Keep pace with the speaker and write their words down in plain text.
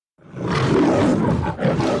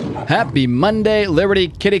Happy Monday, Liberty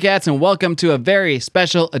Kitty Cats, and welcome to a very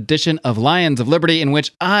special edition of Lions of Liberty in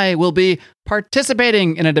which I will be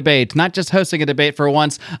participating in a debate, not just hosting a debate for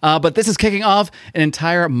once, but this is kicking off an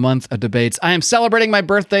entire month of debates. I am celebrating my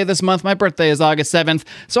birthday this month. My birthday is August 7th,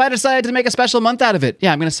 so I decided to make a special month out of it.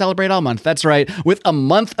 Yeah, I'm going to celebrate all month. That's right. With a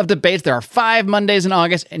month of debates, there are 5 Mondays in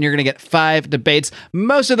August, and you're going to get 5 debates.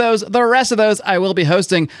 Most of those, the rest of those, I will be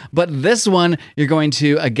hosting, but this one, you're going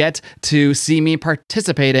to get to see me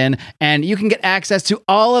participate in, and you can get access to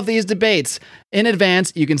all of these debates in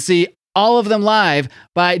advance. You can see all of them live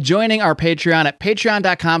by joining our Patreon at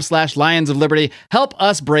patreon.com/Lions of Liberty. Help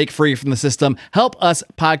us break free from the system. Help us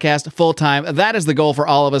podcast full time. That is the goal for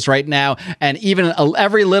all of us right now. And even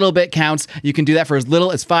every little bit counts. You can do that for as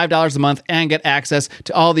little as $5 a month and get access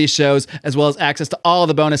to all these shows, as well as access to all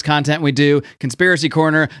the bonus content we do. Conspiracy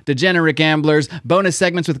Corner, Degenerate Gamblers, bonus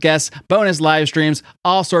segments with guests, bonus live streams,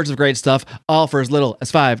 all sorts of great stuff, all for as little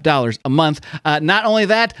as $5 a month. Not only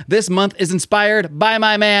that, this month is inspired by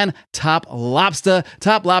my man, Top Lobster.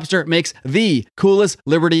 Top Lobster makes the coolest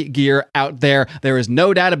Liberty gear out there. There is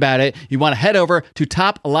no doubt about it. You want to head over to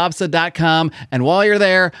toplobster.com, and while you're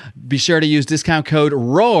there, be sure to use discount code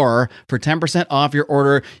ROAR for 10% off your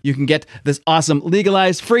order. You can get this awesome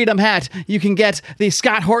Legalized Freedom hat. You can get the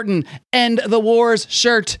Scott Horton End the Wars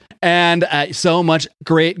shirt, and so much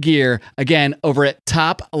great gear. Again, over at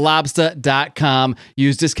toplobster.com.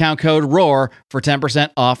 Use discount code ROAR for 10%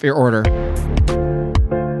 off your order.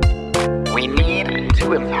 We need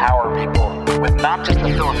to empower people with not just the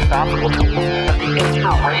philosophical tools, but the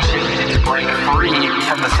inspiration to break free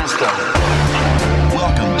from the system.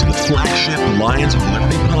 Welcome to the flagship Lions of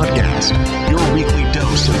Liberty podcast, your weekly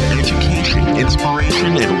dose of education,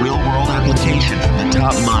 inspiration, and real-world application from the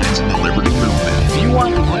top minds in the Liberty movement. If you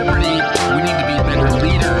want liberty, we need to be better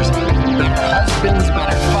leaders, better husbands,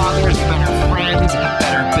 better fathers, better friends,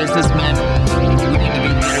 better businessmen. We need to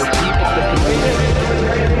be better people.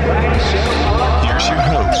 Here's your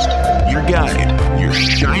host, your guide, your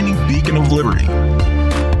shining beacon of liberty,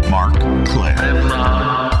 Marc, Clair. Live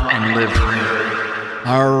long and live free.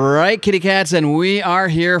 All right, kitty cats, and we are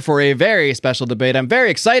here for a very special debate. I'm very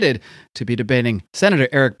excited to be debating Senator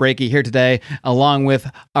Eric Brakey here today, along with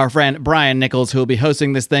our friend Brian Nichols, who will be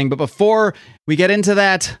hosting this thing. But before we get into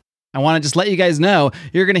that, I want to just let you guys know,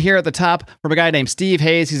 you're going to hear at the top from a guy named Steve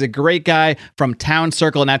Hayes. He's a great guy from Town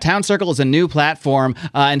Circle. Now, Town Circle is a new platform,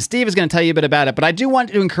 and Steve is going to tell you a bit about it. But I do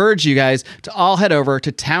want to encourage you guys to all head over to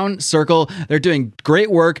Town Circle. They're doing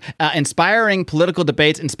great work, inspiring political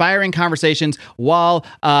debates, inspiring conversations while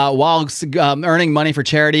earning money for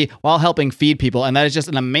charity, while helping feed people. And that is just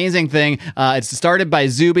an amazing thing. It's started by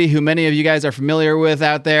Zuby, who many of you guys are familiar with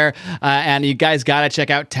out there. And you guys got to check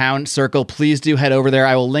out Town Circle. Please do head over there.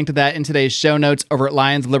 I will link to that in today's show notes over at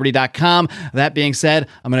lionsliberty.com. That being said,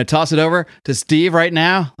 I'm going to toss it over to Steve right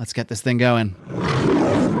now. Let's get this thing going.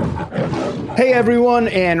 Hey everyone,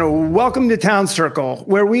 and welcome to Town Circle,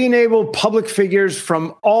 where we enable public figures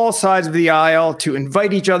from all sides of the aisle to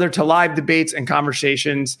invite each other to live debates and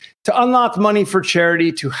conversations, to unlock money for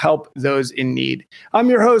charity to help those in need. I'm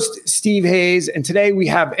your host, Steve Hayes, and today we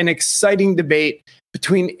have an exciting debate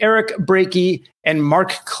between Eric Brakey and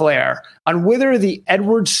Marc Clair on whether the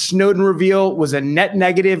Edward Snowden reveal was a net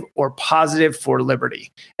negative or positive for liberty.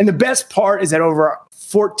 And the best part is that over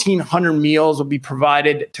 1,400 meals will be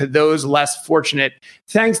provided to those less fortunate,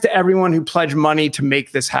 thanks to everyone who pledged money to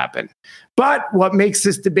make this happen. But what makes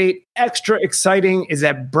this debate extra exciting is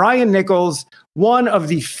that Brian Nichols, one of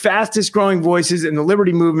the fastest growing voices in the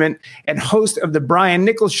Liberty movement and host of the Brian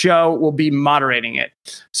Nichols Show, will be moderating it.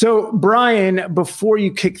 So, Brian, before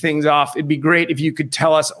you kick things off, it'd be great if you could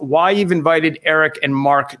tell us why you've invited Eric and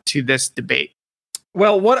Marc to this debate.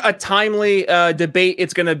 Well, what a timely debate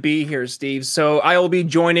it's going to be here, Steve. So I will be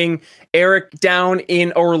joining Eric down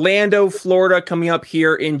in Orlando, Florida, coming up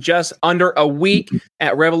here in just under a week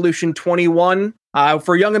at Revolution 21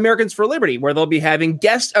 for Young Americans for Liberty, where they'll be having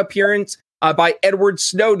guest appearance by Edward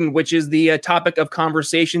Snowden, which is the topic of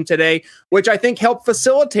conversation today, which I think helped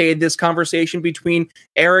facilitate this conversation between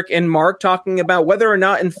Eric and Marc, talking about whether or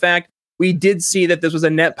not, in fact, we did see that this was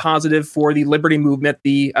a net positive for the Liberty movement,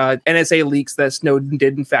 the NSA leaks that Snowden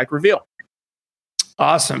did, in fact, reveal.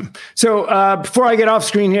 Awesome. So before I get off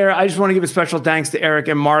screen here, I just want to give a special thanks to Eric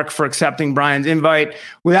and Marc for accepting Brian's invite.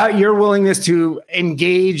 Without your willingness to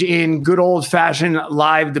engage in good old-fashioned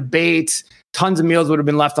live debates, tons of meals would have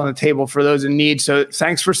been left on the table for those in need. So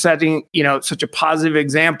thanks for setting, such a positive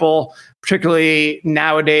example. Particularly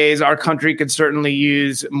nowadays, our country could certainly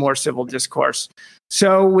use more civil discourse.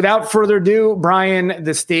 So without further ado, Brian,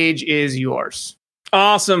 the stage is yours.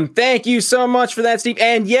 Awesome. Thank you so much for that, Steve.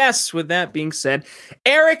 And yes, with that being said,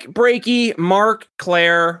 Eric, Brakey, Marc,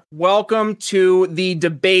 Clair, welcome to the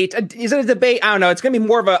debate. Is it a debate? I don't know. It's going to be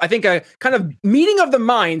more of a kind of meeting of the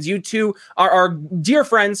minds. You two are dear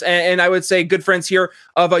friends, and I would say good friends here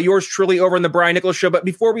of yours truly over in the Brian Nichols Show. But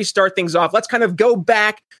before we start things off, let's kind of go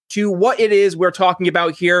back to what it is we're talking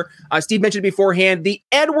about here. Steve mentioned beforehand, the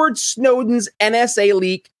Edward Snowden's NSA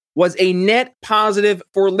leak was a net positive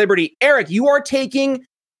for liberty. Eric, you are taking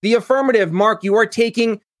the affirmative. Marc, you are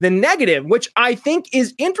taking the negative, which I think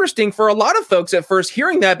is interesting for a lot of folks at first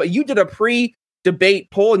hearing that, but you did a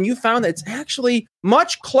pre-debate poll and you found that it's actually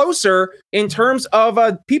much closer in terms of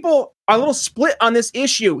people are a little split on this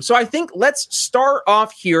issue. So I think let's start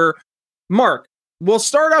off here. Marc, we'll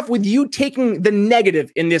start off with you taking the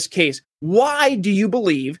negative in this case. Why do you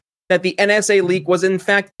believe that the NSA leak was in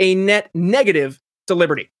fact a net negative to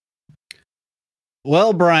liberty?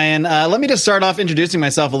 Well, Brian, let me just start off introducing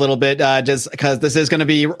myself a little bit, just because this is going to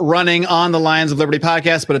be running on the Lions of Liberty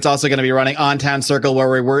podcast, but it's also going to be running on Town Circle, where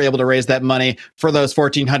we were able to raise that money for those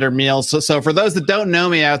 1,400 meals. So for those that don't know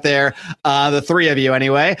me out there, the three of you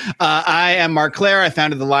anyway, I am Marc Clair. I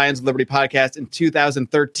founded the Lions of Liberty podcast in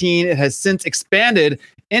 2013. It has since expanded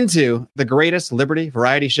into the greatest liberty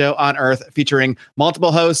variety show on earth, featuring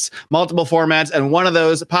multiple hosts, multiple formats, and one of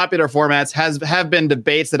those popular formats have been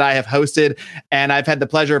debates that I have hosted, and I've had the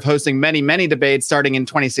pleasure of hosting many debates starting in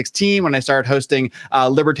 2016 when I started hosting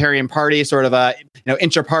Libertarian Party, sort of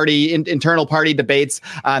intra-party, internal party debates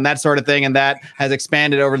and that sort of thing, and that has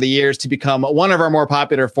expanded over the years to become one of our more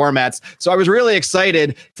popular formats. So I was really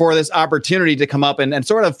excited for this opportunity to come up and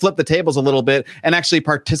sort of flip the tables a little bit and actually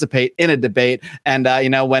participate in a debate. And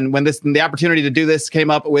when the opportunity to do this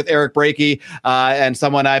came up with Eric Brakey, and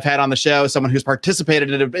someone I've had on the show, someone who's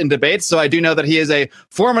participated in debates, so I do know that he is a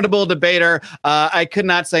formidable debater. I could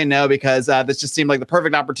not say no, because this just seemed like the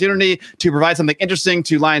perfect opportunity to provide something interesting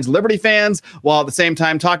to Lions Liberty fans, while at the same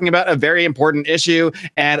time talking about a very important issue,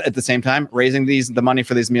 and at the same time raising the money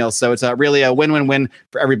for these meals. So it's really a win-win-win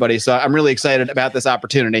for everybody. So I'm really excited about this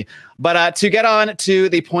opportunity. But to get on to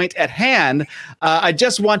the point at hand, I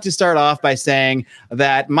just want to start off by saying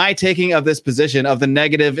that my taking of this position, of the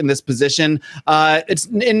negative in this position, it's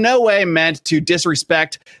in no way meant to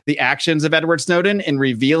disrespect the actions of Edward Snowden in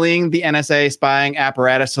revealing the NSA spying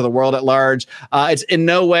apparatus to the world at large. It's in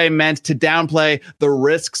no way meant to downplay the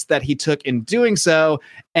risks that he took in doing so.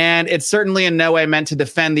 And it's certainly in no way meant to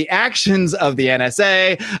defend the actions of the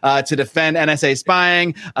NSA, to defend NSA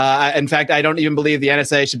spying. In fact, I don't even believe the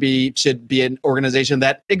NSA should be an organization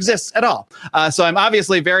that exists at all. So I'm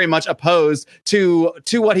obviously very much opposed to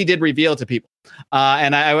what he did reveal to people.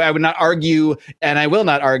 And I would not argue, and I will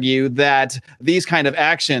not argue, that these kind of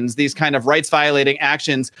actions, these kind of rights-violating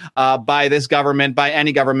actions by this government, by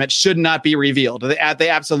any government, should not be revealed. They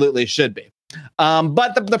absolutely should be.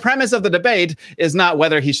 But the premise of the debate is not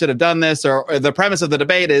whether he should have done this, or the premise of the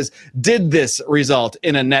debate is, did this result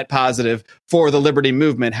in a net positive for the liberty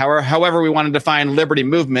movement? However we want to define liberty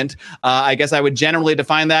movement, I guess I would generally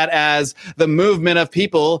define that as the movement of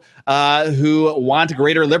people who want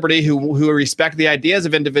greater liberty, who respect the ideas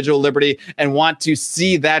of individual liberty, and want to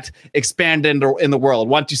see that expand in the world,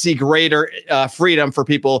 want to see greater freedom for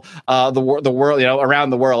people, the world, around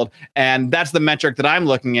the world. And that's the metric that I'm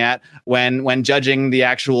looking at when judging the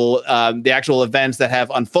actual events that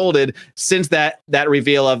have unfolded since that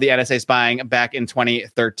reveal of the NSA spying back in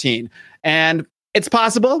 2013. And it's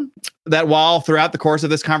possible that while throughout the course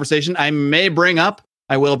of this conversation, I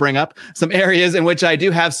will bring up some areas in which I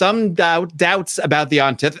do have some doubts about the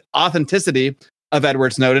authenticity of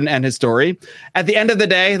Edward Snowden and his story. At the end of the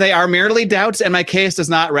day, they are merely doubts, and my case does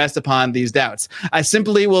not rest upon these doubts. I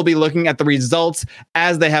simply will be looking at the results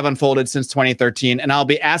as they have unfolded since 2013, and I'll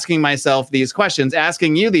be asking myself these questions,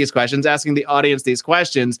 asking you these questions, asking the audience these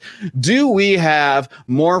questions. Do we have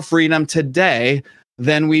more freedom today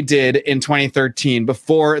than we did in 2013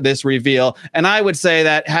 before this reveal? And I would say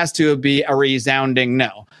that has to be a resounding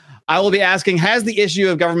no. I will be asking, has the issue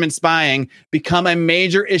of government spying become a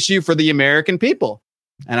major issue for the American people?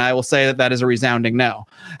 And I will say that is a resounding no.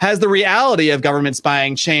 Has the reality of government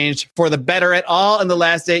spying changed for the better at all in the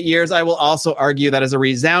last 8 years? I will also argue that is a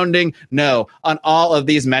resounding no on all of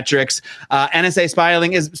these metrics. NSA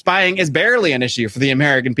spying is barely an issue for the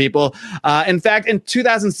American people. In fact, in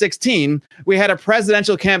 2016, we had a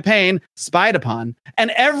presidential campaign spied upon,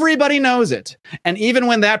 and everybody knows it. And even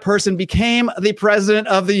when that person became the president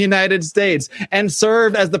of the United States and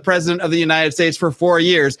served as the president of the United States for 4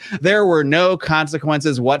 years, there were no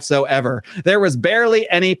consequences whatsoever. There was barely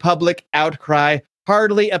any public outcry,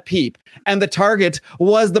 hardly a peep. And the target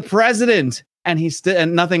was the president.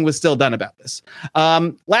 and nothing was still done about this.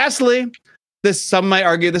 Lastly, some might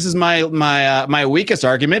argue this is my weakest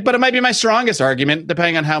argument, but it might be my strongest argument,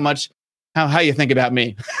 depending on how you think about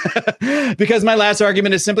me. Because my last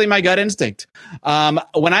argument is simply my gut instinct.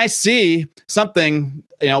 When I see something,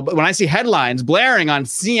 when I see headlines blaring on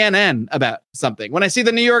CNN about something, when I see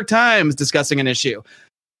the New York Times discussing an issue,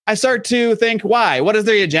 I start to think, why? What is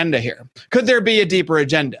the agenda here? Could there be a deeper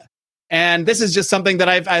agenda? And this is just something that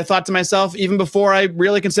I thought to myself even before I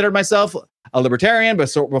really considered myself a libertarian,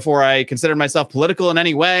 but before I considered myself political in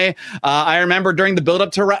any way. I remember during the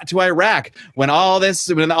buildup to Iraq, when all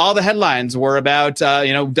the headlines were about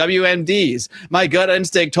WMDs, my gut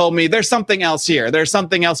instinct told me there's something else here. There's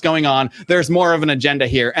something else going on. There's more of an agenda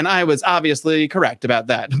here, and I was obviously correct about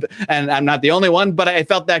that. And I'm not the only one, but I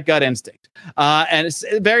felt that gut instinct. And it's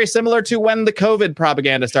very similar to when the COVID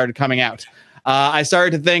propaganda started coming out. I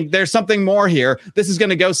started to think there's something more here. This is going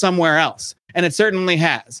to go somewhere else. And it certainly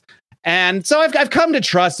has. And so I've come to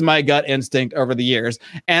trust my gut instinct over the years.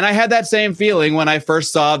 And I had that same feeling when I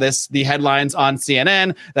first saw the headlines on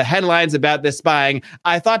CNN, the headlines about this spying.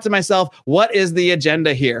 I thought to myself, what is the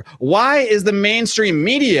agenda here? Why is the mainstream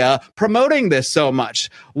media promoting this so much?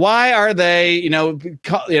 Why are they,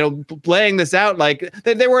 laying this out like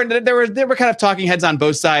they were kind of talking heads on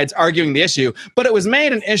both sides, arguing the issue, but it was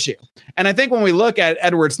made an issue. And I think when we look at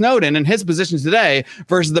Edward Snowden and his position today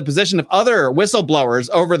versus the position of other whistleblowers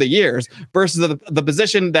over the years versus the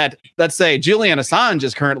position that, let's say, Julian Assange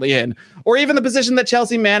is currently in, or even the position that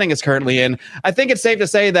Chelsea Manning is currently in, I think it's safe to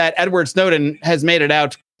say that Edward Snowden has made it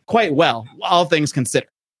out quite well, all things considered.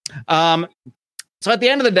 So at the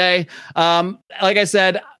end of the day, like I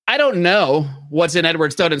said, I don't know what's in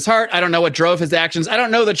Edward Snowden's heart. I don't know what drove his actions. I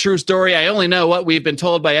don't know the true story. I only know what we've been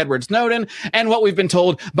told by Edward Snowden and what we've been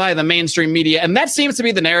told by the mainstream media. And that seems to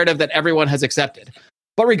be the narrative that everyone has accepted.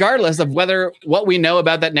 But regardless of whether what we know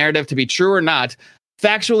about that narrative to be true or not,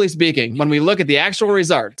 factually speaking, when we look at the actual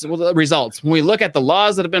results, when we look at the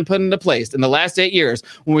laws that have been put into place in the last 8 years,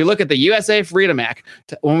 when we look at the USA Freedom Act,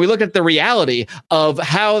 when we look at the reality of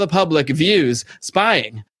how the public views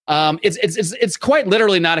spying, it's quite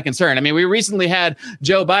literally not a concern. I mean, we recently had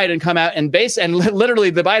Joe Biden come out and literally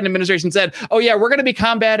the Biden administration said, oh yeah, we're going to be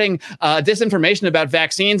combating disinformation about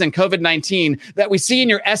vaccines and COVID-19 that we see in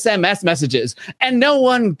your SMS messages. And no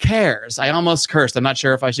one cares. I almost cursed. I'm not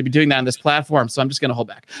sure if I should be doing that on this platform, so I'm just going to hold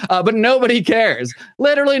back. But nobody cares.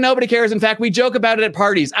 Literally nobody cares. In fact, we joke about it at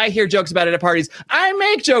parties. I hear jokes about it at parties. I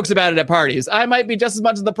make jokes about it at parties. I might be just as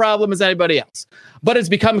much of the problem as anybody else. But it's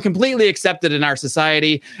become completely accepted in our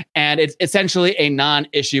society, and it's essentially a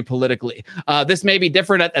non-issue politically. This may be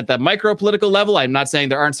different at the micro-political level. I'm not saying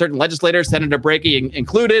there aren't certain legislators, Senator Brakey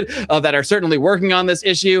included, that are certainly working on this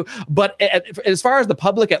issue. But as far as the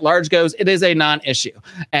public at large goes, it is a non-issue.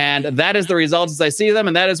 And that is the results as I see them.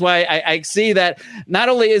 And that is why I see that not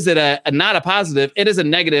only is it not a positive, it is a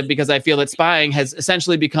negative, because I feel that spying has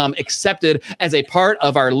essentially become accepted as a part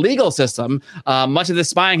of our legal system. Much of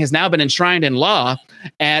this spying has now been enshrined in law,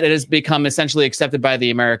 and it has become essentially accepted by the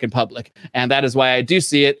American public. And that is why I do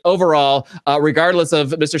see it overall, regardless of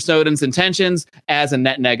Mr. Snowden's intentions, as a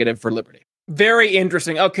net negative for liberty. Very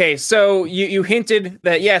interesting. Okay, so you hinted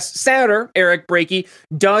that, yes, Senator Eric Brakey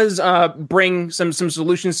does bring some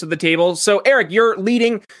solutions to the table. So, Eric, you're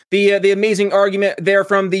leading the amazing argument there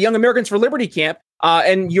from the Young Americans for Liberty camp.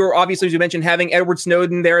 And you're obviously, as you mentioned, having Edward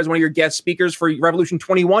Snowden there as one of your guest speakers for Revolution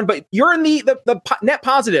 21, but you're in the net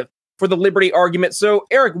positive for the liberty argument. So,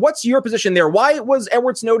 Eric, what's your position there? Why was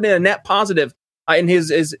Edward Snowden a net positive in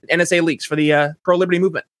his NSA leaks for the pro-liberty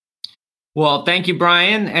movement? Well, thank you,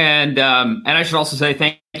 Brian, and I should also say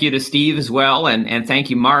thank you to Steve as well, and thank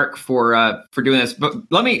you, Marc, for doing this. But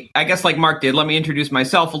let me, I guess, like Marc did, let me introduce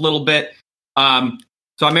myself a little bit.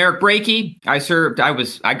 So I'm Eric Brakey.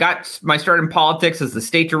 I got my start in politics as the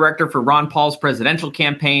state director for Ron Paul's presidential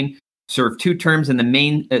campaign. Served 2 terms in the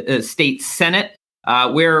Maine state Senate,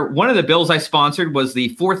 where one of the bills I sponsored was the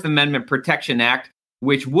Fourth Amendment Protection Act,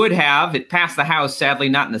 which would have, it passed the House, sadly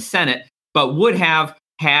not in the Senate, but would have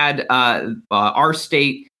had our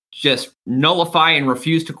state just nullify and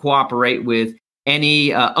refuse to cooperate with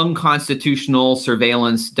any unconstitutional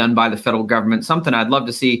surveillance done by the federal government, something I'd love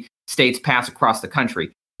to see states pass across the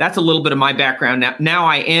country. That's a little bit of my background. Now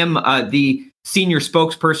I am the senior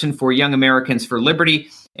spokesperson for Young Americans for Liberty,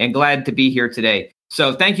 and glad to be here today.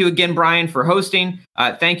 So thank you again, Brian, for hosting.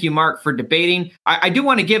 Thank you, Marc, for debating. I do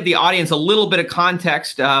want to give the audience a little bit of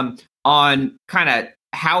context on kind of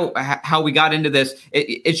how we got into this.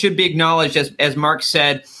 It should be acknowledged, as Marc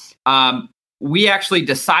said, we actually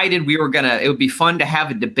decided it would be fun to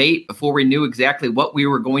have a debate before we knew exactly what we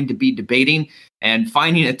were going to be debating. And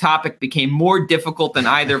finding a topic became more difficult than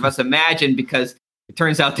either of us imagined because it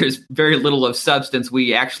turns out there's very little of substance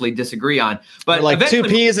we actually disagree on. But we're like two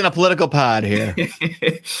peas in a political pod here.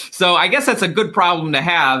 So I guess that's a good problem to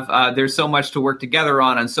have. There's so much to work together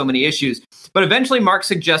on so many issues. But eventually Marc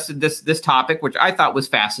suggested this topic, which I thought was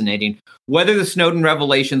fascinating, whether the Snowden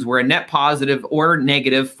revelations were a net positive or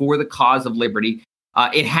negative for the cause of liberty.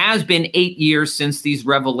 It has been 8 years since these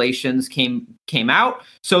revelations came out.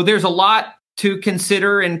 So there's a lot to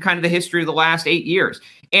consider in kind of the history of the last 8 years.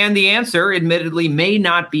 And the answer, admittedly, may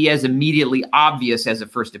not be as immediately obvious as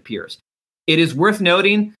it first appears. It is worth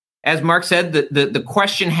noting, as Marc said, that the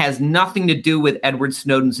question has nothing to do with Edward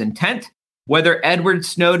Snowden's intent. Whether Edward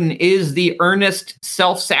Snowden is the earnest,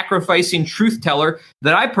 self-sacrificing truth teller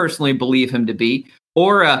that I personally believe him to be,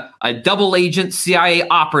 or a double agent CIA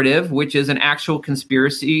operative, which is an actual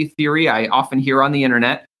conspiracy theory I often hear on the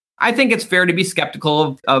internet, I think it's fair to be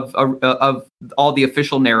skeptical of all the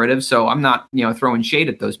official narratives. So I'm not, throwing shade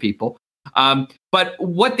at those people. But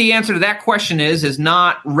what the answer to that question is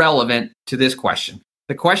not relevant to this question.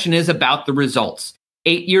 The question is about the results.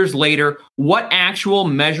 8 years later, what actual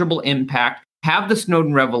measurable impact have the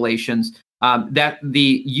Snowden revelations that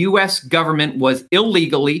the U.S. government was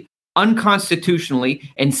illegally, unconstitutionally,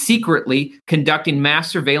 and secretly conducting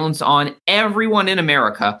mass surveillance on everyone in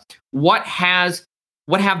America? What have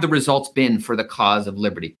the results been for the cause of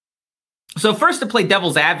liberty? So first, to play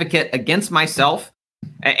devil's advocate against myself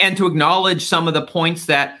and to acknowledge some of the points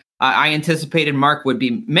that I anticipated Marc would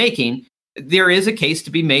be making, there is a case to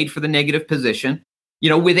be made for the negative position.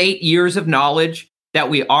 With 8 years of knowledge that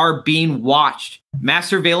we are being watched, mass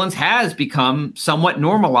surveillance has become somewhat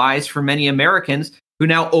normalized for many Americans who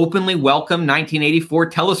now openly welcome 1984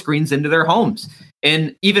 telescreens into their homes.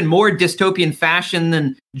 In even more dystopian fashion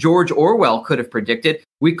than George Orwell could have predicted,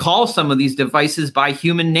 we call some of these devices by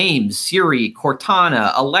human names: Siri,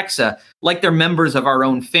 Cortana, Alexa, like they're members of our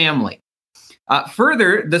own family.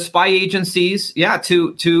 Further, the spy agencies,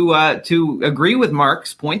 to agree with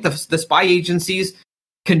Marc's point, the spy agencies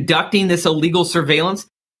conducting this illegal surveillance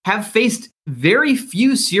have faced very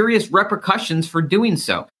few serious repercussions for doing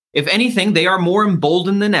so. If anything, they are more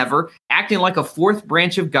emboldened than ever, acting like a fourth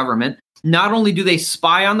branch of government. Not only do they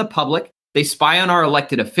spy on the public, they spy on our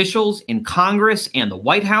elected officials in Congress and the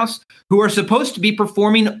White House, who are supposed to be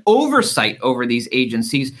performing oversight over these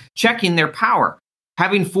agencies, checking their power.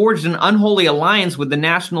 Having forged an unholy alliance with the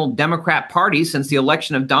National Democrat Party since the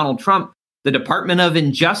election of Donald Trump, the Department of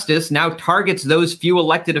Injustice now targets those few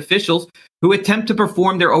elected officials who attempt to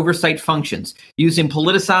perform their oversight functions, using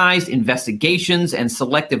politicized investigations and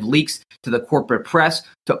selective leaks to the corporate press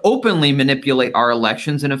to openly manipulate our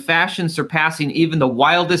elections in a fashion surpassing even the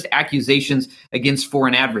wildest accusations against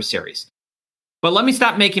foreign adversaries. But let me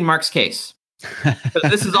stop making Marc's case.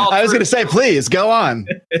 This is all I was going to say, please, go on.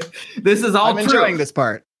 This is all I'm true. enjoying this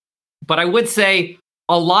part. But I would say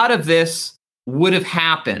a lot of this would have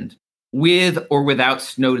happened with or without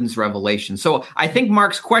Snowden's revelation. So I think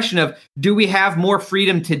Marc's question of, do we have more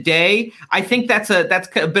freedom today? I think that's a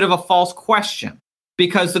bit of a false question,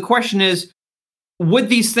 because the question is, would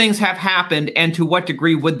these things have happened, and to what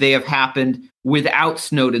degree would they have happened without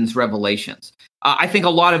Snowden's revelations? I think a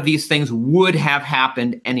lot of these things would have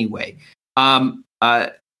happened anyway. Further,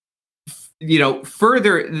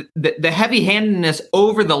 the heavy-handedness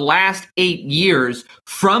over the last 8 years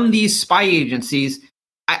from these spy agencies,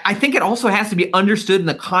 I think it also has to be understood in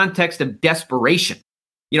the context of desperation.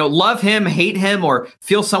 Love him, hate him, or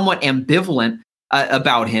feel somewhat ambivalent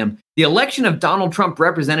about him. The election of Donald Trump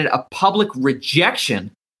represented a public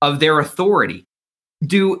rejection of their authority.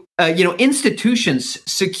 Do institutions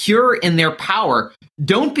secure in their power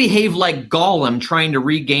don't behave like Gollum trying to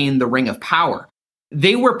regain the ring of power?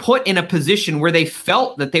 They were put in a position where they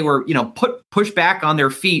felt that they were, pushed back on their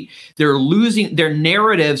feet. They're losing, their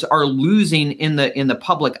narratives are losing in the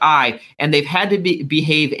public eye, and they've had to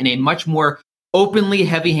behave in a much more openly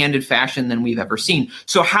heavy-handed fashion than we've ever seen.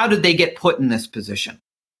 So how did they get put in this position?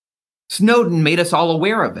 Snowden made us all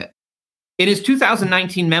aware of it. In his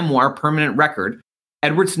 2019 memoir, Permanent Record,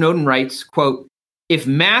 Edward Snowden writes, quote, "If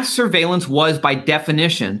mass surveillance was by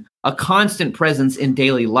definition a constant presence in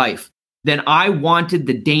daily life, then I wanted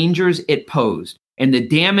the dangers it posed and the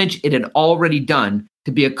damage it had already done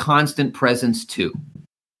to be a constant presence too."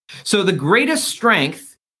 So the greatest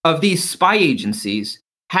strength of these spy agencies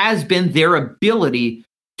has been their ability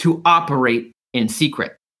to operate in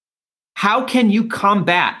secret. How can you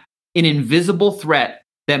combat an invisible threat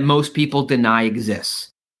that most people deny exists?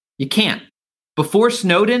 You can't. Before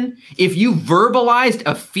Snowden, if you verbalized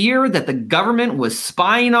a fear that the government was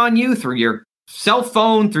spying on you through your cell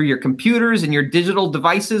phone, through your computers and your digital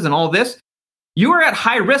devices and all this, you are at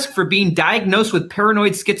high risk for being diagnosed with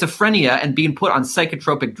paranoid schizophrenia and being put on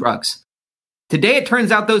psychotropic drugs. Today, it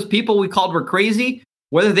turns out those people we called were crazy,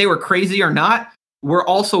 whether they were crazy or not, were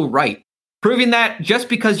also right, proving that just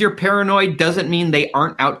because you're paranoid doesn't mean they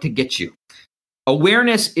aren't out to get you.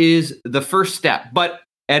 Awareness is the first step, but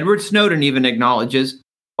Edward Snowden even acknowledges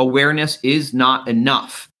awareness is not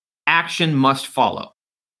enough. Action must follow.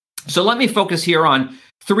 So let me focus here on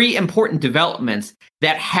 3 important developments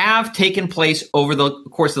that have taken place over the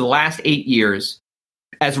course of the last 8 years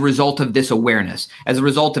as a result of this awareness, as a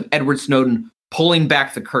result of Edward Snowden pulling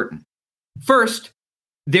back the curtain. First,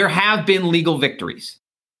 there have been legal victories.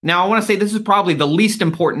 Now, I want to say this is probably the least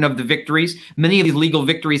important of the victories. Many of these legal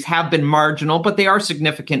victories have been marginal, but they are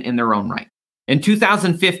significant in their own right. In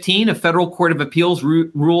 2015, a federal court of appeals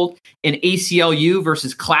ruled in ACLU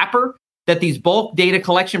versus Clapper that these bulk data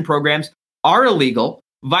collection programs are illegal,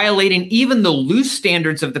 violating even the loose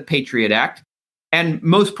standards of the Patriot Act, and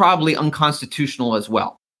most probably unconstitutional as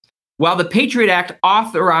well. While the Patriot Act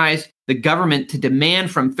authorized the government to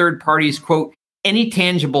demand from third parties, quote, any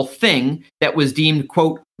tangible thing that was deemed,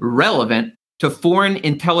 quote, relevant to foreign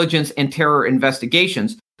intelligence and terror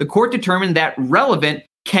investigations, the court determined that relevant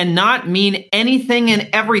cannot mean anything and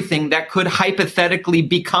everything that could hypothetically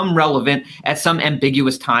become relevant at some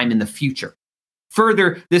ambiguous time in the future.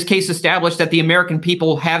 Further, this case established that the American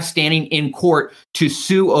people have standing in court to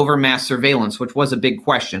sue over mass surveillance, which was a big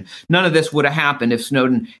question. None of this would have happened if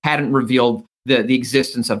Snowden hadn't revealed the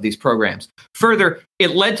existence of these programs. Further,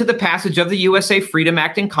 it led to the passage of the USA Freedom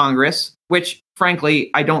Act in Congress, which,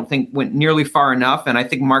 frankly, I don't think went nearly far enough. And I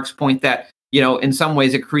think Marc's point that, in some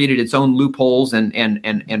ways it created its own loopholes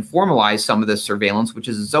and formalized some of this surveillance, which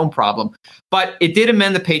is its own problem. But it did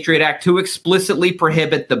amend the Patriot Act to explicitly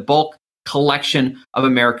prohibit the bulk collection of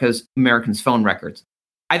Americans' phone records.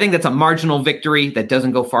 I think that's a marginal victory that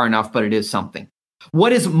doesn't go far enough, but it is something.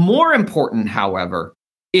 What is more important, however,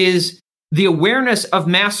 is the awareness of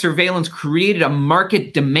mass surveillance created a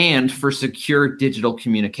market demand for secure digital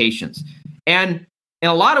communications. And in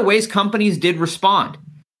a lot of ways, companies did respond.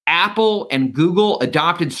 Apple and Google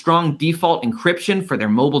adopted strong default encryption for their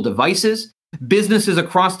mobile devices. Businesses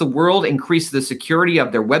across the world increased the security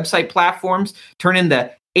of their website platforms, turning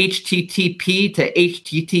the HTTP to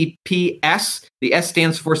HTTPS. The S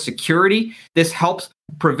stands for security. This helps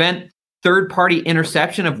prevent third-party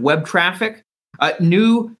interception of web traffic.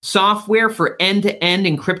 New software for end-to-end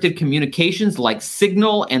encrypted communications like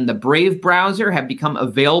Signal and the Brave browser have become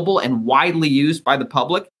available and widely used by the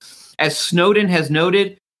public. As Snowden has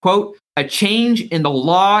noted, quote, a change in the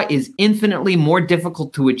law is infinitely more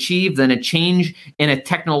difficult to achieve than a change in a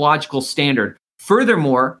technological standard.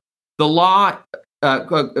 Furthermore, the law,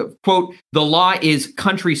 quote, the law is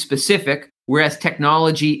country specific, whereas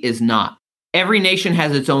technology is not. Every nation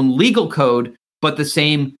has its own legal code, but the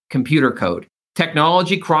same computer code.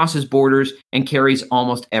 Technology crosses borders and carries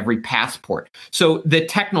almost every passport. So the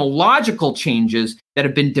technological changes that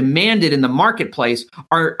have been demanded in the marketplace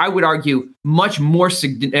are, I would argue, much more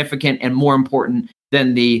significant and more important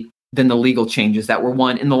than the legal changes that were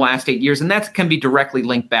won in the last 8 years. And that can be directly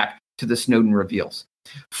linked back to the Snowden reveals.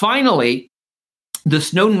 Finally, the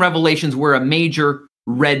Snowden revelations were a major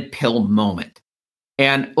red pill moment.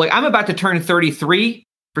 And I'm about to turn 33.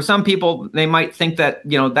 For some people, they might think that,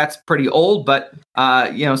 that's pretty old, but,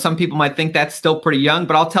 some people might think that's still pretty young.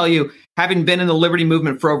 But I'll tell you, having been in the liberty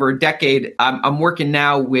movement for over a decade, I'm working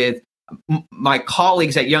now with my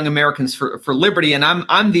colleagues at Young Americans for Liberty, and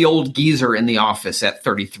I'm the old geezer in the office at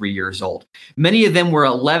 33 years old. Many of them were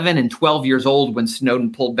 11 and 12 years old when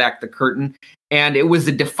Snowden pulled back the curtain, and it was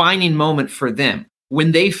a defining moment for them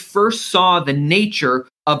when they first saw the nature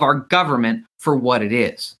of our government for what it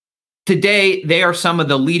is. Today, they are some of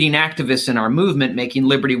the leading activists in our movement, making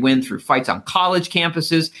liberty win through fights on college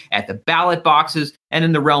campuses, at the ballot boxes, and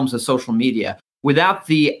in the realms of social media. Without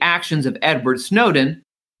the actions of Edward Snowden,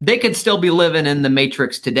 they could still be living in the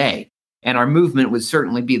matrix today, and our movement would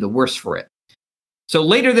certainly be the worse for it. So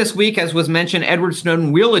later this week, as was mentioned, Edward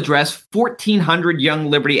Snowden will address 1,400 young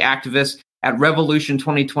liberty activists at Revolution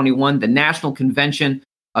 2021, the National Convention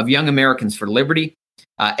of Young Americans for Liberty.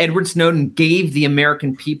 Edward Snowden gave the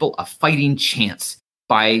American people a fighting chance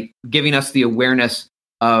by giving us the awareness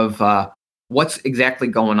of what's exactly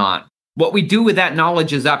going on. What we do with that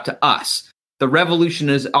knowledge is up to us. The revolution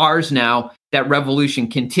is ours now. That revolution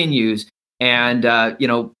continues. And,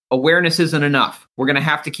 awareness isn't enough. We're going to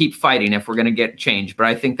have to keep fighting if we're going to get change. But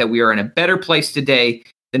I think that we are in a better place today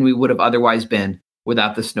than we would have otherwise been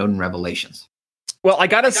without the Snowden revelations. Well, I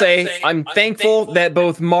got to say, I'm thankful that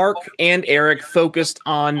both Marc and Eric focused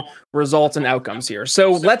on results and outcomes here.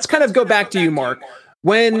 So let's kind of go back to you, Marc.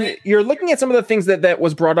 when you're looking at some of the things that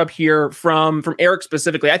was brought up here from Eric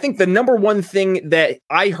specifically, I think the number one thing that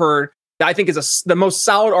I heard that I think is the most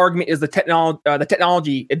solid argument is the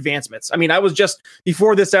technology advancements. I mean, I was just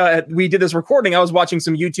before this, we did this recording, I was watching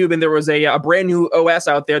some YouTube, and there was a brand new OS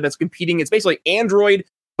out there that's competing. It's basically Android,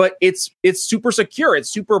 but it's super secure,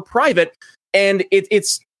 it's super private, and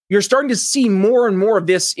you're starting to see more and more of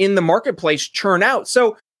this in the marketplace churn out.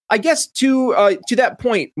 So I guess to that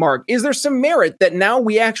point, Marc, is there some merit that now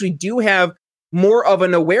we actually do have more of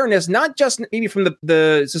an awareness, not just maybe from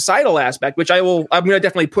the societal aspect, which I'm going to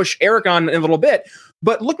definitely push Eric on in a little bit,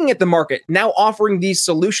 but looking at the market now offering these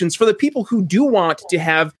solutions for the people who do want to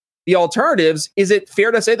have the alternatives? Is it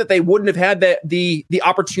fair to say that they wouldn't have had the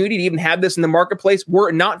opportunity to even have this in the marketplace were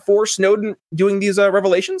it not for Snowden doing these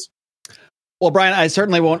revelations? Well, Brian, I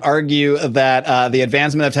certainly won't argue that the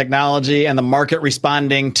advancement of technology and the market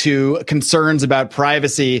responding to concerns about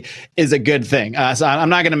privacy is a good thing. So I'm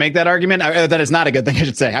not going to make that argument. That it's not a good thing, I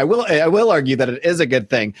should say. I will argue that it is a good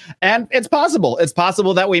thing, and it's possible. It's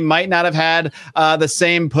possible that we might not have had the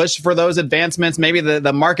same push for those advancements. Maybe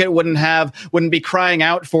the market wouldn't be crying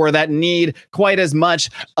out for that need quite as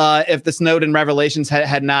much if the Snowden revelations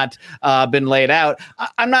had not been laid out.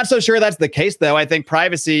 I'm not so sure that's the case, though. I think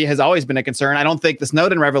privacy has always been a concern. I don't think the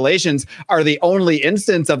Snowden revelations are the only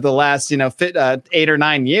instance of the last, 8 or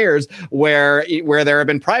 9 years where there have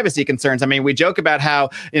been privacy concerns. I mean, we joke about how,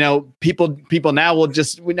 people now will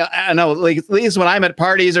just, I know, like, at least when I'm at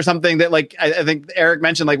parties or something that, like, I think Eric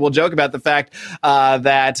mentioned, like, we'll joke about the fact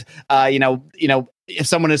that, if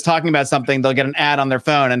someone is talking about something, they'll get an ad on their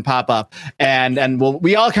phone and pop up. And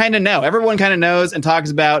we all kind of know, everyone kind of knows and talks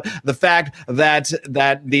about the fact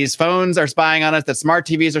that these phones are spying on us, that smart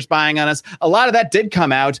TVs are spying on us. A lot of that did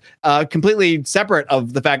come out completely separate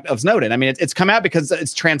of the fact of Snowden. I mean, it's come out because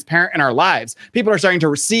it's transparent in our lives. People are starting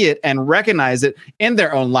to see it and recognize it in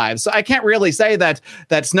their own lives. So I can't really say that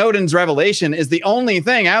Snowden's revelation is the only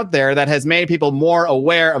thing out there that has made people more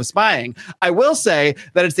aware of spying. I will say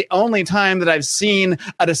that it's the only time that I've seen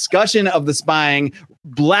a discussion of the spying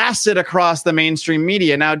blasted across the mainstream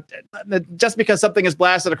media. Now, just because something is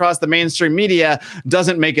blasted across the mainstream media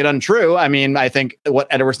doesn't make it untrue. I mean, I think what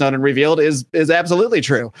Edward Snowden revealed is absolutely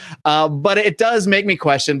true. But it does make me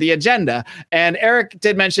question the agenda. And Eric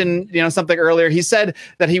did mention, something earlier. He said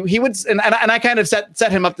that he would, and I kind of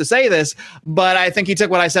set him up to say this, but I think he took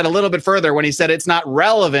what I said a little bit further when he said it's not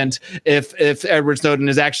relevant if Edward Snowden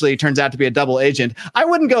turns out to be a double agent. I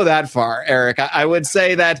wouldn't go that far, Eric. I would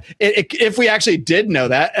say that if we actually did know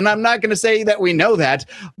that, and I'm not going to say that we know that,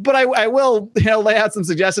 but I will lay out some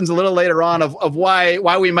suggestions a little later on of why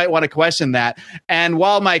we might want to question that. And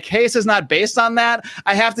while my case is not based on that,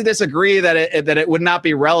 I have to disagree that it would not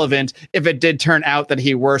be relevant if it did turn out that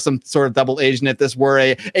he were some sort of double agent, if this were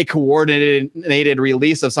a coordinated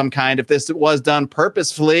release of some kind, if this was done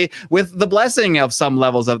purposefully with the blessing of some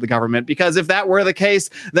levels of the government. Because if that were the case,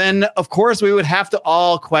 then of course we would have to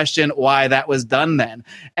all question why that was done then.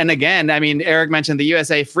 And again, I mean, Eric mentioned the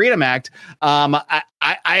USA Freedom Act.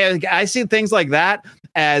 I see things like that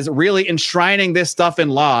as really enshrining this stuff in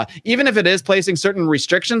law. Even if it is placing certain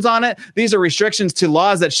restrictions on it, these are restrictions to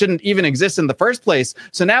laws that shouldn't even exist in the first place.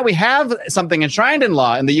 So now we have something enshrined in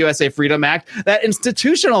law in the USA Freedom Act that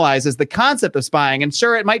institutionalizes the concept of spying. And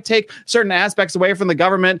sure, it might take certain aspects away from the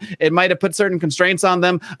government. It might have put certain constraints on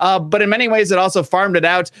them. But in many ways, it also farmed it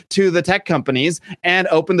out to the tech companies and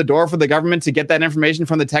opened the door for the government to get that information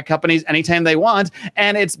from the tech companies anytime they want.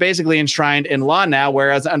 And it's basically enshrined in law now,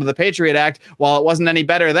 whereas under the Patriot Act, while it wasn't any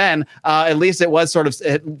better then, at least it was sort of,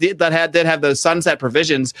 did have those sunset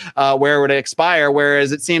provisions where it would expire,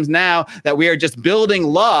 whereas it seems now that we are just building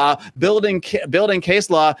case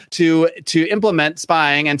law to implement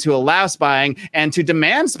spying and to allow spying and to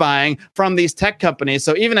demand spying from these tech companies.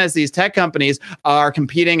 So even as these tech companies are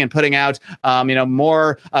competing and putting out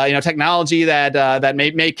more technology that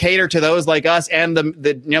may cater to those like us and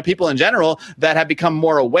the people in general that have become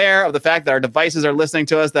more aware of the fact that our devices are listening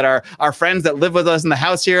to us, that our friends that live with us in the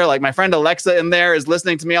house here, like my friend Alexa in there, is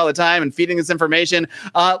listening to me all the time and feeding this information.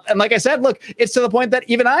 And like I said, look, it's to the point that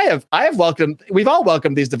even we've all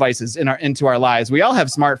welcomed these devices into our lives. We all have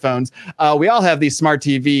smartphones. We all have these smart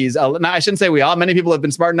TVs. Now, I shouldn't say we all. Many people have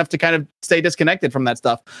been smart enough to kind of stay disconnected from that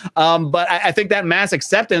stuff. But I think that mass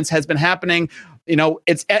acceptance has been happening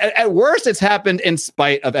it's at worst, it's happened in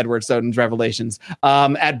spite of Edward Snowden's revelations.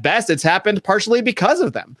 At best, it's happened partially because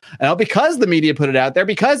of them. Because the media put it out there,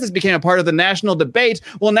 because this became a part of the national debate.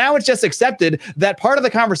 Well, now it's just accepted that part of the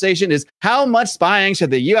conversation is how much spying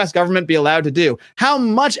should the U.S. government be allowed to do? How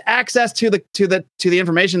much access to the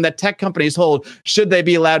information that tech companies hold should they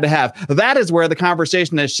be allowed to have? That is where the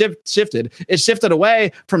conversation has shifted. It shifted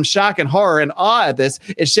away from shock and horror and awe at this.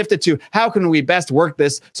 It shifted to how can we best work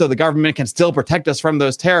this so the government can still protect us from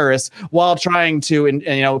those terrorists while trying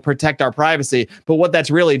to protect our privacy. But what that's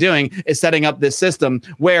really doing is setting up this system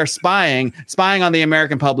where spying on the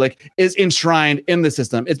American public is enshrined in the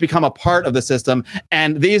system. It's become a part of the system.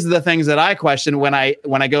 And these are the things that I question when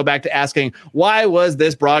I go back to asking, why was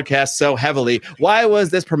this broadcast so heavily? Why was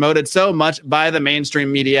this promoted so much by the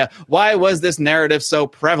mainstream media? Why was this narrative so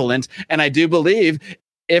prevalent? And I do believe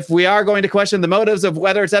if we are going to question the motives of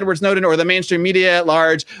whether it's Edward Snowden or the mainstream media at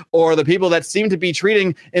large, or the people that seem to be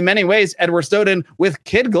treating, in many ways, Edward Snowden with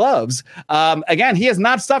kid gloves, again, he has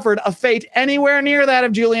not suffered a fate anywhere near that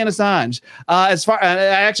of Julian Assange. I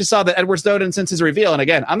actually saw that Edward Snowden, since his reveal, and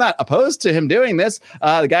again, I'm not opposed to him doing this.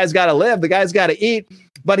 The guy's got to live. The guy's got to eat.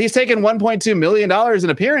 But he's taken $1.2 million in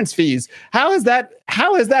appearance fees. How has that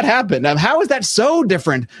happened? How is that so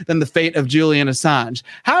different than the fate of Julian Assange?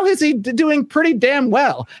 How is he doing pretty damn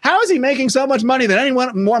well? How is he making so much money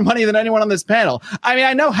more money than anyone on this panel? I mean,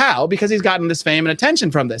 I know how, because he's gotten this fame and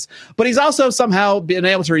attention from this. But he's also somehow been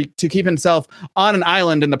able to keep himself on an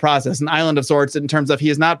island in the process, an island of sorts, in terms of he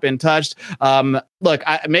has not been touched. Look,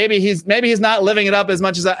 maybe he's not living it up as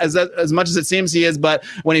much as it seems he is. But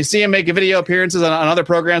when you see him make video appearances on other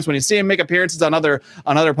programs, when you see him make appearances on other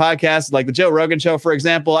podcasts like the Joe Rogan Show, for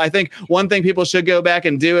example, I think one thing people should go back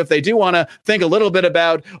and do if they do want to think a little bit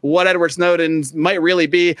about what Edward Snowden's might really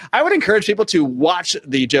be, I would encourage people to watch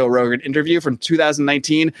the Joe Rogan interview from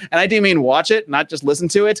 2019, and I do mean watch it, not just listen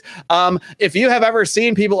to it. If you have ever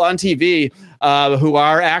seen people on TV who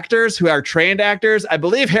are actors, who are trained actors, I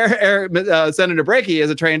believe Senator Brakey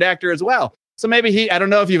is a trained actor as well. So maybe I don't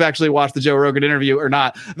know if you've actually watched the Joe Rogan interview or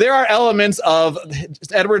not. There are elements of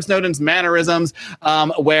Edward Snowden's mannerisms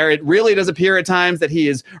where it really does appear at times that he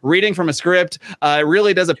is reading from a script. It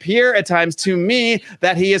really does appear at times to me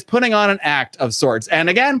that he is putting on an act of sorts.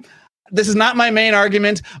 And again, this is not my main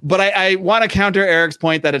argument, but I want to counter Eric's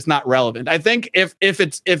point that it's not relevant. I think if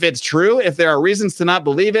it's true, if there are reasons to not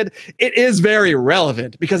believe it, it is very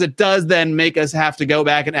relevant, because it does then make us have to go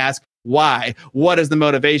back and ask, why? What is the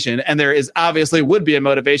motivation? And there would be a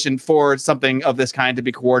motivation for something of this kind to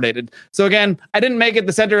be coordinated. So again, I didn't make it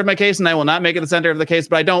the center of my case, and I will not make it the center of the case,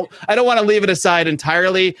 but I don't want to leave it aside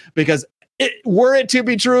entirely, because were it to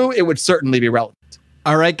be true, it would certainly be relevant.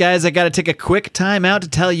 All right, guys, I got to take a quick time out to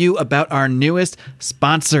tell you about our newest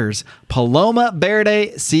sponsors, Paloma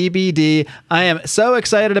Verde CBD. I am so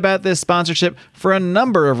excited about this sponsorship for a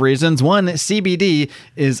number of reasons. One, CBD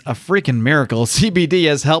is a freaking miracle. CBD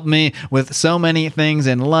has helped me with so many things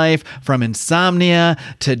in life, from insomnia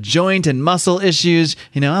to joint and muscle issues.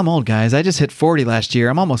 I'm old, guys. I just hit 40 last year.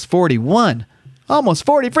 I'm almost 41. Almost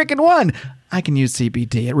 40 freaking one. I can use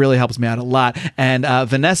CBD. It really helps me out a lot. And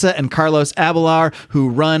Vanessa and Carlos Abelar, who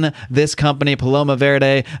run this company, Paloma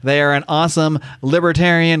Verde, they are an awesome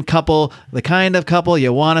libertarian couple, the kind of couple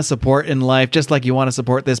you want to support in life, just like you want to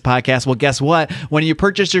support this podcast. Well, guess what? When you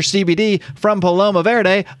purchase your CBD from Paloma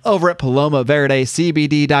Verde over at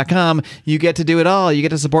palomaverdecbd.com, you get to do it all. You get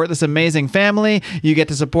to support this amazing family. You get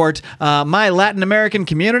to support my Latin American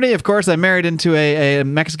community. Of course, I married into a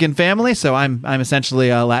Mexican family, so I'm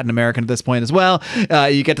essentially Latin American at this point as well.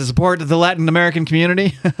 You get to support the Latin American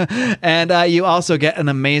community, and you also get an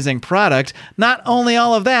amazing product. Not only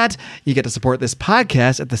all of that, you get to support this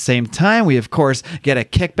podcast at the same time. We, of course, get a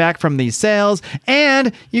kickback from these sales,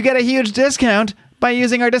 and you get a huge discount by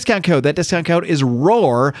using our discount code. That discount code is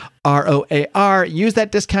ROAR, ROAR. Use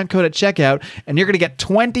that discount code at checkout, and you're going to get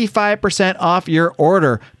 25% off your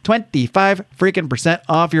order. 25 freaking %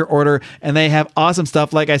 off your order. And they have awesome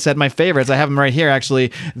stuff. Like I said, my favorites, I have them right here,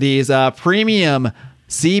 actually. These premium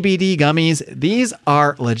CBD gummies. These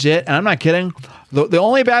are legit, and I'm not kidding. The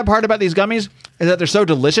only bad part about these gummies is that they're so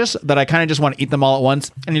delicious that I kind of just want to eat them all at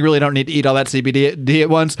once, and you really don't need to eat all that CBD at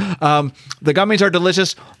once. The gummies are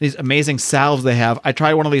delicious. These amazing salves they have. I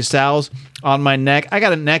tried one of these salves on my neck. I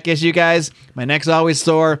got a neck issue, guys. My neck's always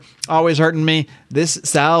sore, always hurting me. This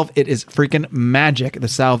salve, it is freaking magic, the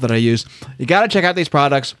salve that I use. You got to check out these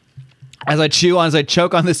products. as I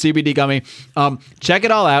choke on the CBD gummy. Check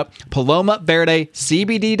it all out.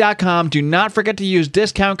 PalomaVerdeCBD.com. Do not forget to use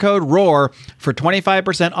discount code ROAR for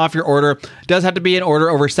 25% off your order. It does have to be an order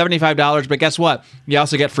over $75, but guess what? You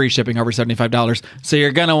also get free shipping over $75. So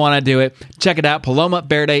you're going to want to do it. Check it out.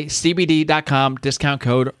 PalomaVerdeCBD.com. Discount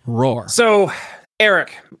code ROAR. So,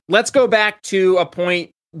 Eric, let's go back to a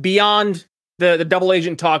point beyond the double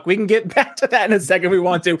agent talk. We can get back to that in a second if we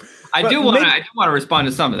want to. I do want to respond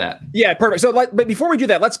to some of that. Yeah, perfect. So, but before we do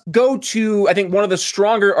that, let's go to, I think, one of the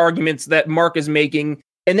stronger arguments that Marc is making,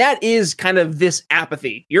 and that is kind of this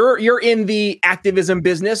apathy. You're in the activism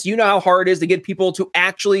business. You know how hard it is to get people to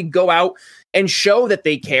actually go out and show that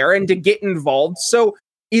they care and to get involved. So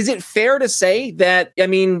is it fair to say that, I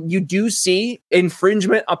mean, you do see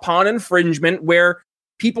infringement upon infringement where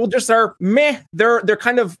people just are meh, they're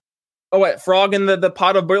kind of frog in the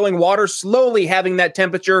pot of boiling water, slowly having that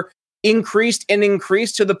temperature increased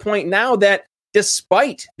to the point now that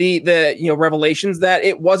despite the revelations that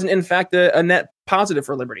it wasn't in fact a net positive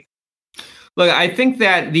for liberty? Look, I think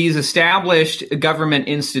that these established government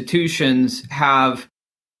institutions have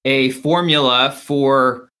a formula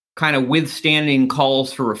for kind of withstanding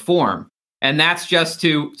calls for reform. And that's just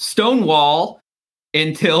to stonewall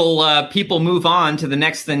until people move on to the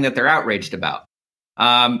next thing that they're outraged about.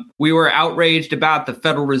 We were outraged about the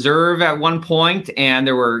Federal Reserve at one point, and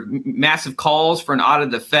there were massive calls for an audit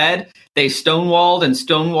of the Fed. They stonewalled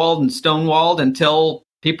until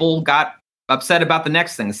people got upset about the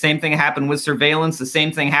next thing. The same thing happened with surveillance. The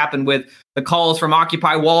same thing happened with the calls from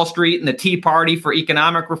Occupy Wall Street and the Tea Party for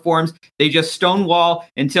economic reforms. They just stonewall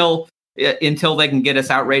until they can get us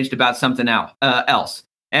outraged about something else.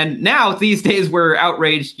 And now these days we're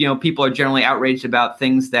outraged. People are generally outraged about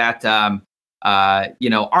things that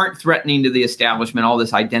aren't threatening to the establishment, all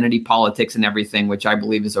this identity politics and everything, which I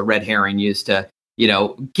believe is a red herring used to,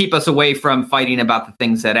 keep us away from fighting about the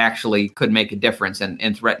things that actually could make a difference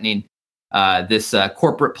and threatening this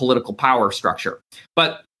corporate political power structure.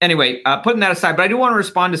 But anyway, putting that aside, but I do want to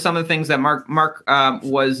respond to some of the things that Marc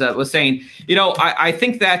was saying. I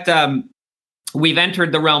think that we've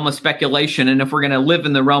entered the realm of speculation, and if we're going to live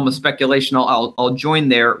in the realm of speculation, I'll join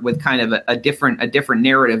there with kind of a different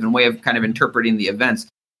narrative and way of kind of interpreting the events.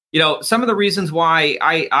 Some of the reasons why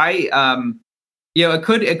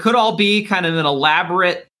it could all be kind of an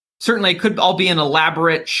elaborate. Certainly, it could all be an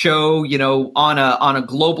elaborate show, on a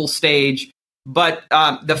global stage. But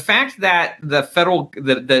the fact that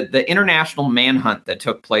the international manhunt that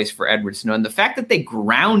took place for Edward Snowden, the fact that they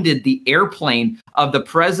grounded the airplane of the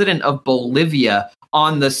president of Bolivia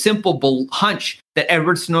on the simple hunch that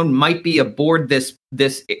Edward Snowden might be aboard this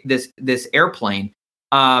airplane,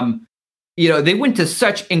 they went to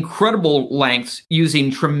such incredible lengths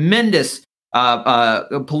using tremendous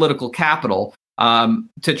political capital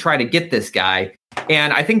to try to get this guy.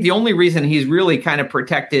 And I think the only reason he's really kind of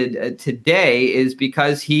protected today is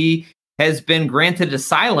because he has been granted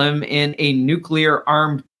asylum in a nuclear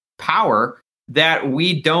armed power that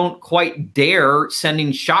we don't quite dare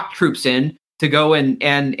sending shock troops in to go and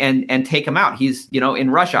take him out. He's,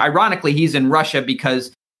 in Russia. Ironically, he's in Russia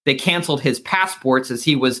because they canceled his passports as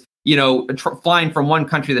he was, flying from one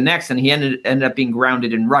country to the next, and he ended up being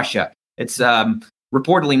grounded in Russia. It's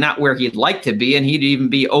reportedly not where he'd like to be, and he'd even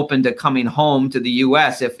be open to coming home to the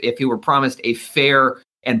U.S. if he were promised a fair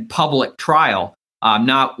and public trial,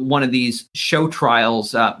 not one of these show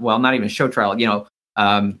trials. Not even a show trial,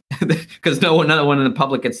 because no one in the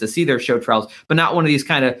public gets to see their show trials, but not one of these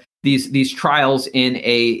kind of these trials in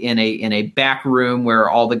a back room where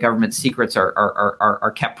all the government secrets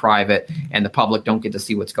are kept private and the public don't get to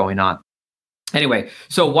see what's going on. Anyway,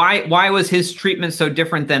 so why was his treatment so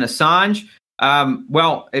different than Assange?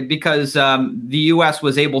 Because the U.S.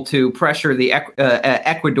 was able to pressure the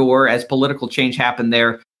Ecuador as political change happened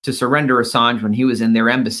there to surrender Assange when he was in their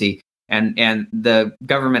embassy, and the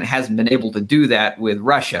government hasn't been able to do that with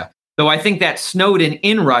Russia. Though I think that Snowden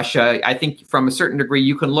in Russia, I think from a certain degree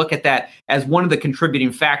you can look at that as one of the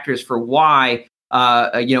contributing factors for why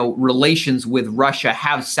relations with Russia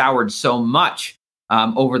have soured so much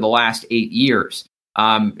over the last 8 years.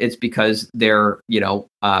 It's because they're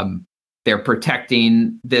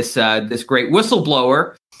protecting this great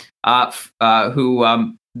whistleblower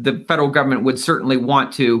who the federal government would certainly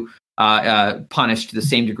want to punish to the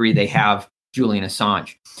same degree they have Julian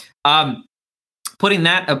Assange. Putting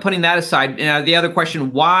that aside, the other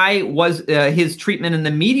question: why was his treatment in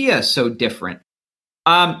the media so different?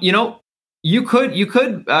 You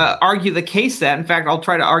could argue the case that, in fact, I'll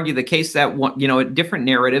try to argue the case that a different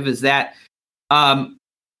narrative is that.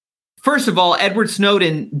 First of all, Edward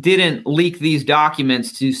Snowden didn't leak these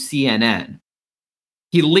documents to CNN.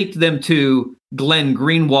 he leaked them to Glenn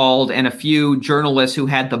Greenwald and a few journalists who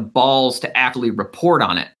had the balls to actually report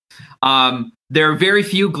on it. There are very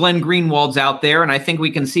few Glenn Greenwalds out there, and I think we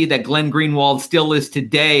can see that Glenn Greenwald still is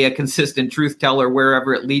today a consistent truth teller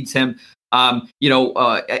wherever it leads him.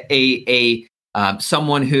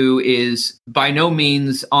 Someone who is by no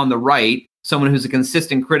means on the right, someone who's a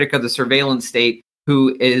consistent critic of the surveillance state,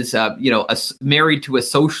 who is married to a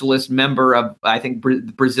socialist member of, I think,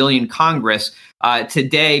 Brazilian Congress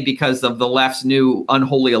today, because of the left's new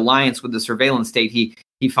unholy alliance with the surveillance state.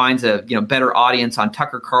 He finds a better audience on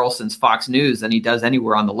Tucker Carlson's Fox News than he does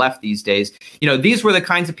anywhere on the left these days. These were the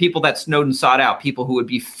kinds of people that Snowden sought out, people who would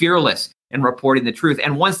be fearless in reporting the truth.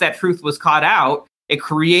 And once that truth was caught out, it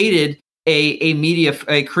created a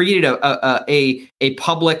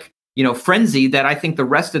public frenzy that I think the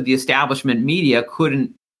rest of the establishment media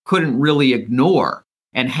couldn't really ignore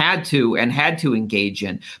and had to engage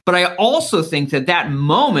in. But I also think that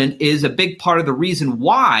moment is a big part of the reason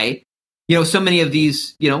why so many of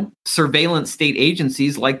these surveillance state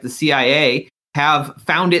agencies like the CIA have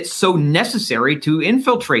found it so necessary to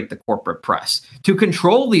infiltrate the corporate press, to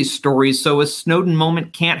control these stories so a Snowden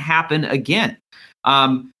moment can't happen again.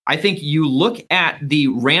 I think you look at the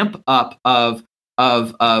ramp up of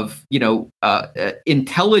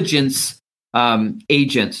intelligence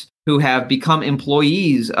agents who have become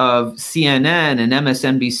employees of CNN and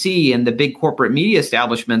MSNBC and the big corporate media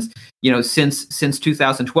establishments, since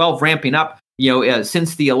 2012, ramping up,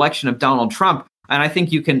 since the election of Donald Trump. And I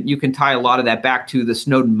think you can tie a lot of that back to the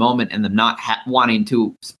Snowden moment and them not wanting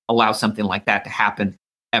to allow something like that to happen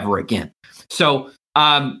ever again. So,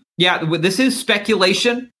 this is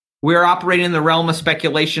speculation. We're operating in the realm of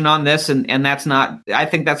speculation on this, and that's not. I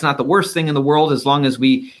think that's not the worst thing in the world, as long as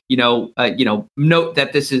we, note that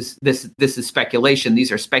this is speculation.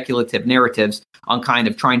 These are speculative narratives on kind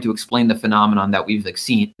of trying to explain the phenomenon that we've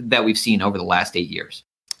seen over the last 8 years.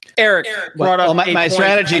 Eric brought up my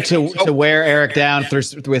strategy to wear Eric down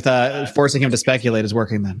with forcing him to speculate is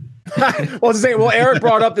working then. Eric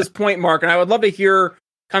brought up this point, Mark, and I would love to hear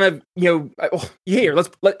kind of, let's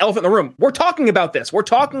let elephant in the room. We're talking about this. We're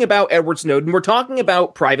talking about Edward Snowden. We're talking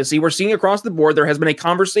about privacy. We're seeing across the board there has been a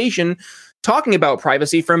conversation talking about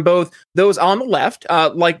privacy from both those on the left,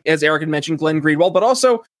 like, as Eric had mentioned, Glenn Greenwald, but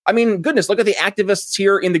also, goodness, look at the activists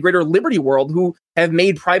here in the greater liberty world who have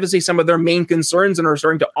made privacy some of their main concerns and are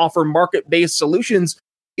starting to offer market-based solutions.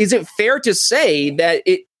 Is it fair to say that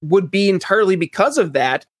it would be entirely because of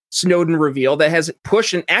that Snowden reveal that has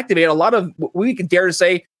pushed and activated a lot of what we could dare to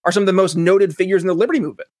say are some of the most noted figures in the liberty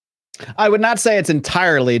movement? I would not say it's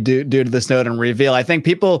entirely due to the Snowden reveal. I think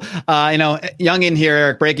people, young in here,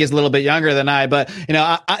 Eric Brakey is a little bit younger than I, but,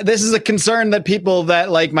 this is a concern that people that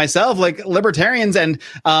like myself, like libertarians and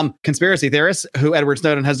conspiracy theorists, who Edward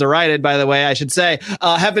Snowden has derided, by the way, I should say,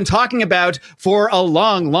 have been talking about for a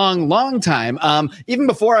long, long, long time. Even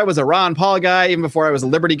before I was a Ron Paul guy, even before I was a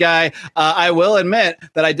Liberty guy, I will admit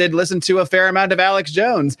that I did listen to a fair amount of Alex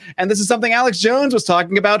Jones. And this is something Alex Jones was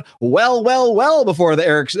talking about well before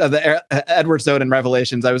the Edward Snowden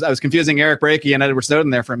revelations. I was confusing Eric Brakey and Edward Snowden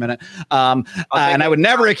there for a minute. And I would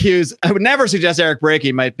never suggest Eric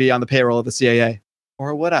Brakey might be on the payroll of the CIA.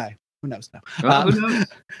 Or would I? Who knows? Who knows?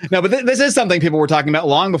 No, but this is something people were talking about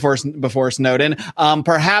long before Snowden.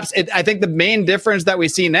 Perhaps I think the main difference that we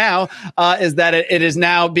see now is that it is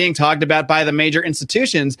now being talked about by the major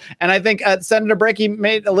institutions. And I think Senator Brakey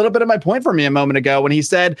made a little bit of my point for me a moment ago when he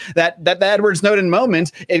said that the Edward Snowden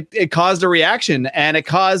moment, it caused a reaction, and it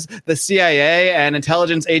caused the CIA and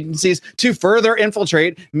intelligence agencies to further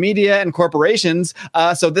infiltrate media and corporations.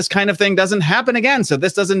 So this kind of thing doesn't happen again. So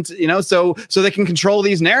this doesn't, so they can control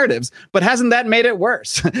these narratives. But hasn't that made it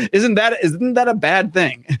worse? Isn't that a bad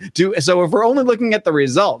thing? So if we're only looking at the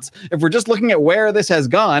results, if we're just looking at where this has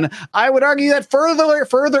gone, I would argue that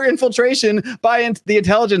further infiltration by the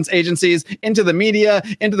intelligence agencies into the media,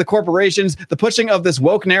 into the corporations, the pushing of this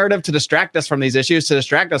woke narrative to distract us from these issues, to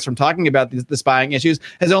distract us from talking about the spying issues,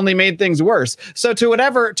 has only made things worse. So to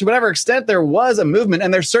whatever extent there was a movement,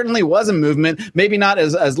 and there certainly was a movement, maybe not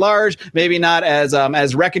as large, maybe not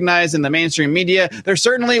as recognized in the mainstream media, there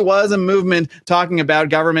certainly was a movement talking about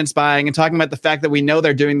government spying and talking about the fact that we know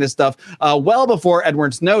they're doing this stuff well before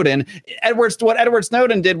Edward Snowden. What Edward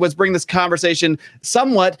Snowden did was bring this conversation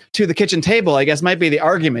somewhat to the kitchen table, I guess might be the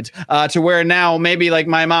argument, to where now maybe like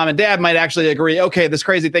my mom and dad might actually agree, okay, this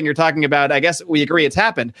crazy thing you're talking about, I guess we agree it's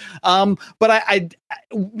happened. But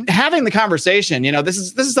having the conversation, this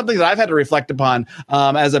is something that I've had to reflect upon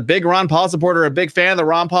as a big Ron Paul supporter, a big fan of the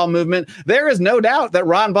Ron Paul movement. There is no doubt that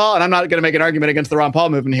Ron Paul, and I'm not going to make an argument against the Ron Paul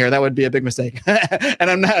movement here. That would be a big mistake.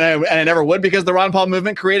 And I never would, because the Ron Paul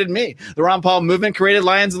movement created me. The Ron Paul movement created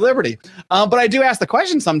Lions of Liberty. But I do ask the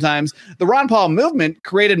question sometimes, the Ron Paul movement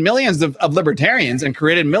created millions of libertarians and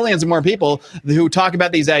created millions of more people who talk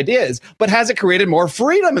about these ideas. But has it created more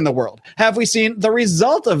freedom in the world? Have we seen the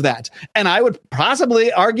result of that? And I would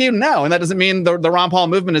possibly argue no. And that doesn't mean the Ron Paul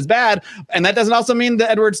movement is bad. And that doesn't also mean the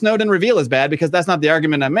Edward Snowden reveal is bad, because that's not the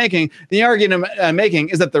argument I'm making. The argument I'm making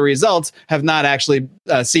is that the results have not actually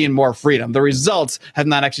seen more freedom. The results have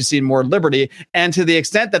not actually seen more liberty. And to the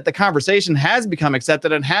extent that the conversation has become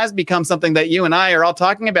accepted and has become something that you and I are all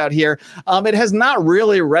talking about here, it has not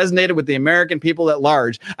really resonated with the American people at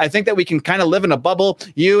large. I think that we can kind of live in a bubble.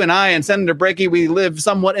 You and I and Senator Brakey, we live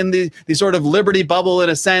somewhat in the sort of liberty bubble, in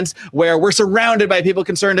a sense, where we're surrounded by people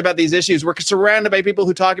concerned about these issues. We're surrounded by people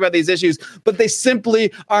who talk about these issues, but they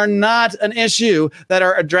simply are not an issue that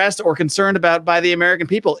are addressed or concerned about by the American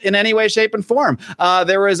people in any way, shape, and form.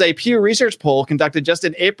 There was a Pew Research poll conducted just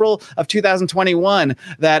in April of 2021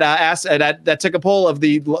 that asked that took a poll of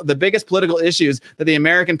the biggest political issues that the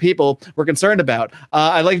American people were concerned about.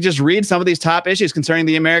 I'd like to just read some of these top issues concerning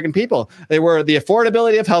the American people. They were the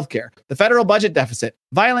affordability of healthcare, the federal budget deficit,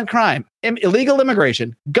 violent crime, illegal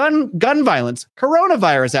immigration, gun violence,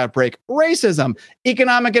 coronavirus outbreak, racism,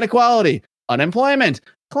 economic inequality, unemployment,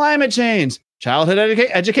 climate change, childhood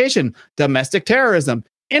education, domestic terrorism,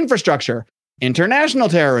 infrastructure, international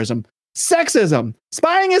terrorism, sexism.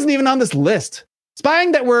 Spying isn't even on this list.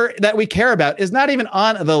 Spying that we care about is not even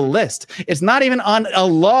on the list. It's not even on a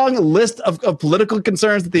long list of political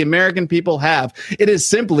concerns that the American people have. It is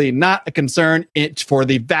simply not a concern for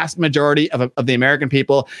the vast majority of the American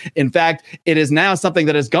people. In fact, it is now something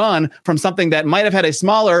that has gone from something that might have had a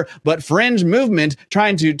smaller but fringe movement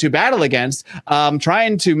trying to battle against,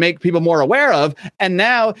 trying to make people more aware of, and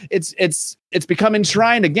now it's become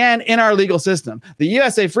enshrined again in our legal system. The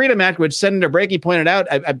USA Freedom Act, which Senator Brakey pointed out,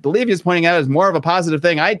 I believe he's pointing out as more of a positive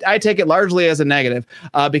thing. I take it largely as a negative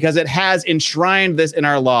because it has enshrined this in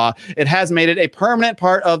our law. It has made it a permanent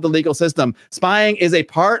part of the legal system. Spying is a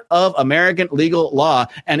part of American legal law,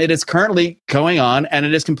 and it is currently going on, and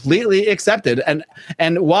it is completely accepted.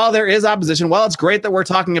 And while there is opposition, while it's great that we're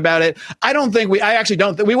talking about it, I actually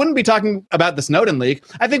don't think we wouldn't be talking about the Snowden leak.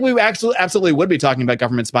 I think we absolutely would be talking about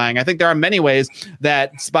government spying. I think there are many ways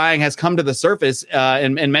that spying has come to the surface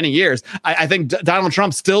in many years. I think Donald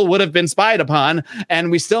Trump still would have been spied upon, and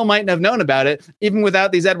we still mightn't have known about it even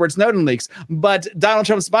without these Edward Snowden leaks. But Donald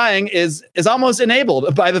Trump spying is almost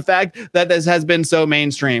enabled by the fact that this has been so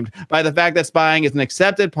mainstreamed, by the fact that spying is an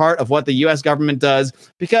accepted part of what the U.S. government does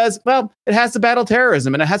because, well, it has to battle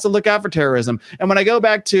terrorism and it has to look out for terrorism. And when I go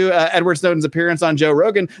back to Edward Snowden's appearance on Joe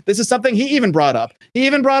Rogan, this is something he even brought up. He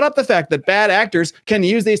even brought up the fact that bad actors can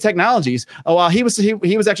use these technologies. While he was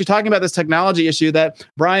actually talking about this technology issue that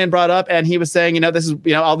Brian brought up, and he was saying, this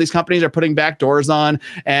is, all these companies are putting back doors on,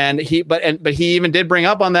 but he even did bring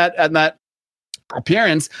up on that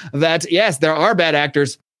appearance that yes, there are bad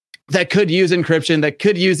actors that could use encryption, that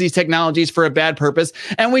could use these technologies for a bad purpose,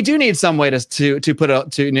 and we do need some way to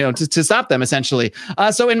stop them. Essentially,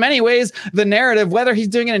 so in many ways, the narrative, whether he's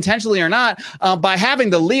doing it intentionally or not, by having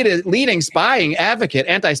the leading spying advocate,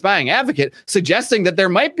 anti-spying advocate, suggesting that there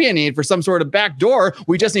might be a need for some sort of backdoor,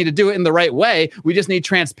 we just need to do it in the right way. We just need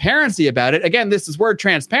transparency about it. Again, this word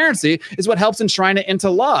transparency is what helps enshrine it into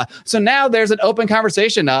law. So now there's an open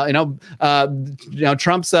conversation.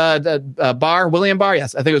 Trump's William Barr,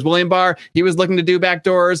 yes, I think it was William Barr. He was looking to do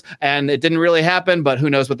backdoors, and it didn't really happen, but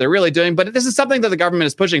who knows what they're really doing. But this is something that the government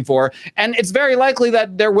is pushing for, and it's very likely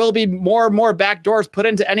that there will be more and more backdoors put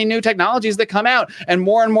into any new technologies that come out, and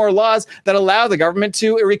more laws that allow the government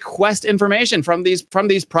to request information from these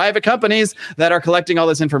private companies that are collecting all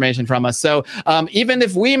this information from us. So even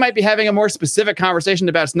if we might be having a more specific conversation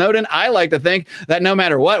about Snowden, I like to think that no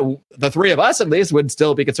matter what, the three of us at least would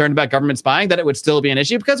still be concerned about government spying, that it would still be an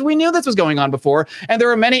issue because we knew this was going on before, and there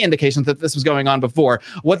were many indications that this was going on before.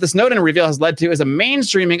 What the Snowden reveal has led to is a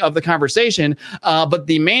mainstreaming of the conversation, but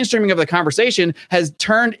the mainstreaming of the conversation has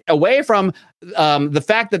turned away from the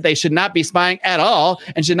fact that they should not be spying at all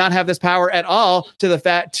and should not have this power at all to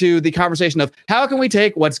the conversation of how can we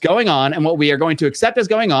take what's going on and what we are going to accept as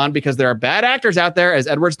going on because there are bad actors out there, as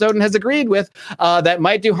Edward Snowden has agreed with, that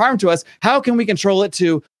might do harm to us. How can we control it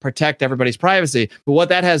to protect everybody's privacy? But what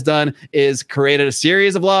that has done is created a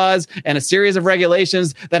series of laws and a series of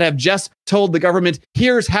regulations that have just told the government,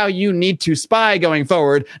 here's how you need to spy going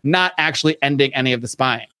forward, not actually ending any of the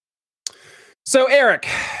spying. So, Eric,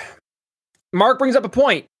 Mark brings up a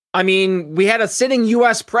point. I mean, we had a sitting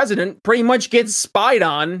U.S. president pretty much get spied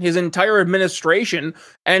on his entire administration,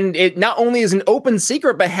 and it not only is an open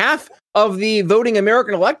secret, but half of the voting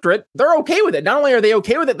American electorate, they're okay with it. Not only are they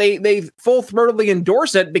okay with it, they full-throatedly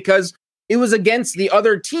endorse it because it was against the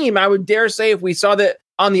other team. I would dare say if we saw that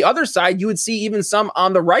on the other side, you would see even some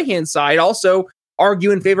on the right-hand side also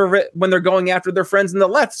argue in favor of it when they're going after their friends on the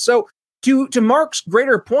left. So to Mark's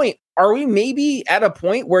greater point, are we maybe at a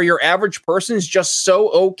point where your average person is just so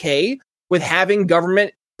okay with having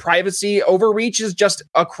government privacy overreaches just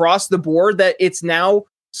across the board that it's now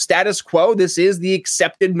status quo? This is the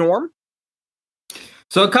accepted norm?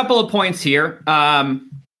 So a couple of points here.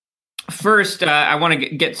 First, I want to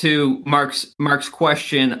get to Mark's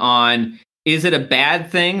question on, is it a bad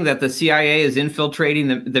thing that the CIA is infiltrating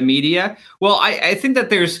the media? Well, I think that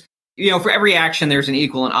there's, for every action, there's an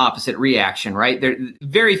equal and opposite reaction, right? There,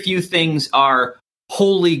 very few things are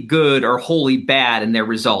wholly good or wholly bad in their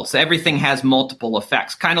results. Everything has multiple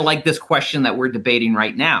effects, kind of like this question that we're debating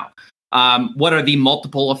right now. What are the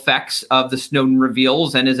multiple effects of the Snowden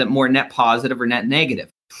reveals, and is it more net positive or net negative?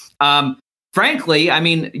 Frankly, I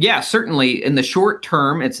mean, yeah, certainly in the short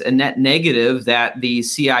term, it's a net negative that the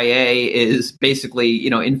CIA is basically,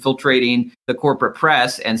 infiltrating the corporate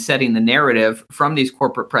press and setting the narrative from these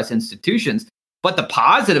corporate press institutions. But the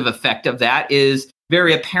positive effect of that is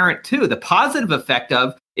very apparent too. The positive effect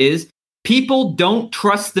is people don't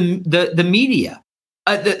trust the media.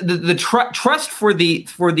 The trust for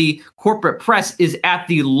the corporate press is at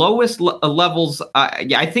the lowest levels,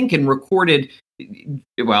 I think, in recorded.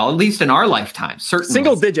 Well, at least in our lifetime, certainly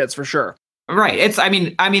single digits for sure. Right. I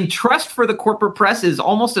mean, trust for the corporate press is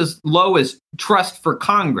almost as low as trust for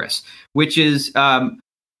Congress, which is always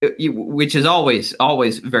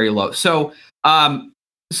very low. So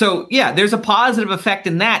yeah, there's a positive effect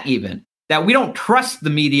in that, even that we don't trust the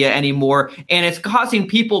media anymore, and it's causing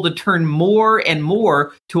people to turn more and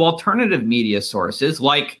more to alternative media sources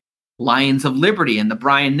like Lions of Liberty and the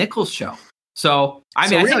Brian Nichols Show. So, I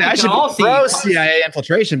think I should all see pro CIA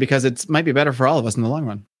infiltration because it might be better for all of us in the long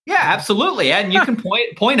run. Yeah, absolutely. And you can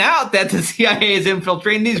point out that the CIA is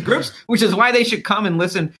infiltrating these groups, which is why they should come and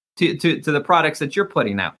listen to the products that you're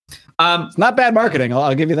putting out. It's not bad marketing.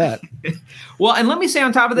 I'll give you that. Well, and let me say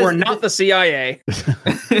on top of this, we're not the CIA.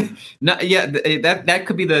 No, yeah, that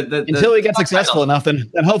could be the until we get successful enough, then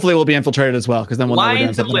hopefully we'll be infiltrated as well. Because then we'll know we're doing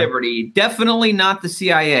Lions of something Liberty, definitely not the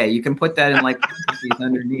CIA. You can put that in like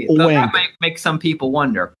underneath. So that might make some people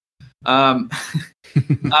wonder. But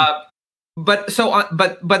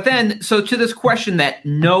then to this question that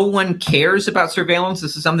no one cares about surveillance.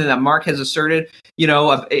 This is something that Marc has asserted.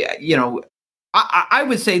 I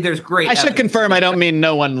would say there's great. I should confirm. I don't mean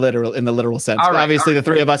no one in the literal sense. Right, obviously, the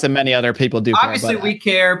three of us and many other people do. Obviously, we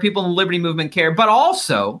care. People in the Liberty Movement care, but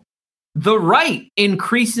also the right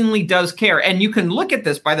increasingly does care. And you can look at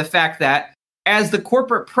this by the fact that as the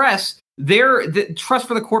corporate press, the trust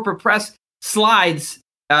for the corporate press slides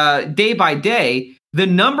day by day. The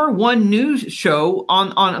number one news show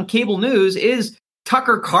on cable news is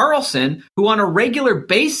Tucker Carlson, who on a regular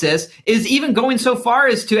basis is even going so far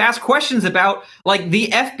as to ask questions about like the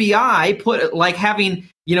FBI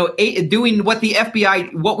doing what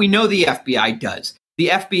we know the FBI does. The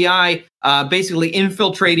FBI basically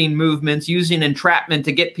infiltrating movements, using entrapment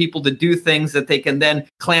to get people to do things that they can then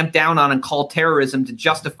clamp down on and call terrorism to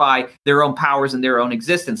justify their own powers and their own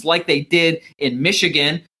existence, like they did in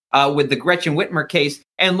Michigan with the Gretchen Whitmer case.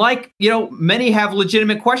 And many have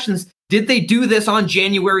legitimate questions. Did they do this on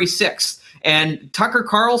January 6th? And Tucker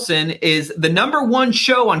Carlson is the number one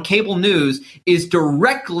show on cable news, is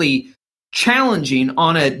directly challenging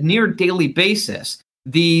on a near daily basis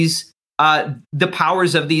the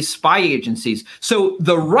powers of these spy agencies. So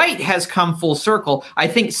the right has come full circle, I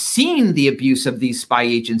think, seeing the abuse of these spy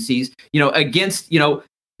agencies, against,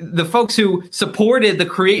 the folks who supported the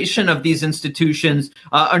creation of these institutions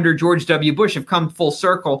under George W. Bush have come full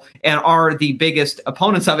circle and are the biggest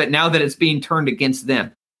opponents of it now that it's being turned against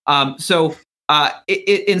them. So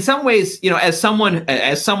in some ways, as someone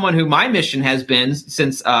who my mission has been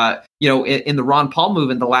since, in the Ron Paul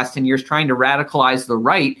movement the last 10 years, trying to radicalize the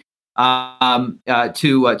right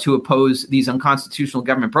to oppose these unconstitutional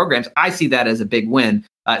government programs, I see that as a big win.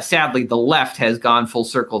 Sadly, the left has gone full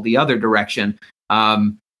circle the other direction.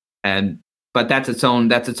 But that's its own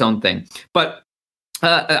thing. But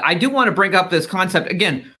I do want to bring up this concept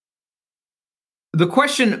again. The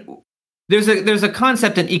question, there's a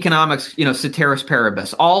concept in economics, ceteris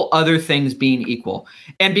paribus, all other things being equal.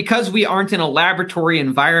 And because we aren't in a laboratory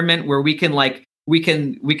environment where we can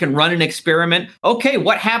run an experiment. Okay,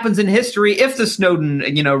 what happens in history if the Snowden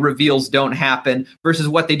reveals don't happen versus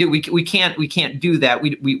what they do? We can't do that.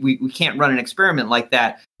 We can't run an experiment like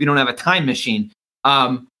that. We don't have a time machine.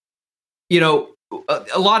 A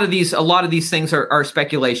lot of these things are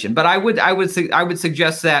speculation. But I would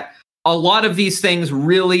suggest that a lot of these things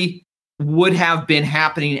really would have been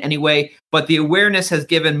happening anyway. But the awareness has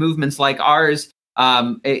given movements like ours.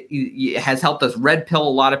 It has helped us red pill a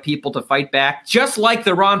lot of people to fight back, just like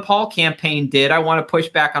the Ron Paul campaign did. I want to push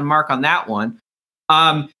back on Marc on that one.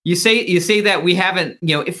 You say that we haven't,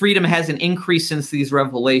 freedom hasn't increased since these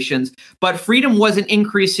revelations, but freedom wasn't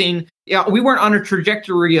increasing. We weren't on a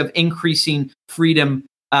trajectory of increasing freedom,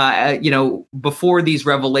 before these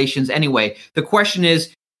revelations anyway. The question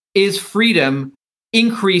is freedom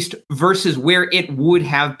increased versus where it would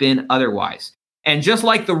have been otherwise? And just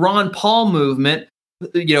like the Ron Paul movement,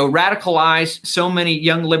 radicalized so many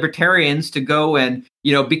young libertarians to go and,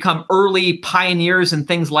 become early pioneers in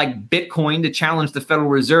things like Bitcoin to challenge the Federal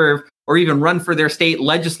Reserve, or even run for their state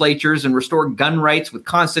legislatures and restore gun rights with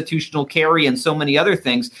constitutional carry and so many other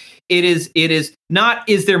things. It is not,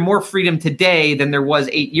 is there more freedom today than there was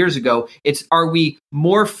 8 years ago? It's, are we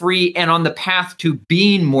more free and on the path to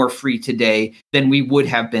being more free today than we would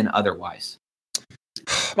have been otherwise?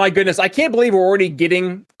 My goodness, I can't believe we're already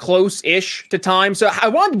getting close-ish to time. So I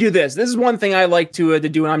wanted to do this. This is one thing I like to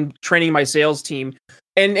do when I'm training my sales team.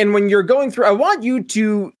 And when you're going through, I want you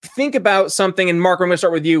to think about something. And Marc, I'm going to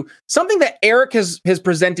start with you. Something that Eric has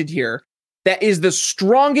presented here that is the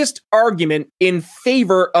strongest argument in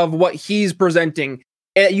favor of what he's presenting.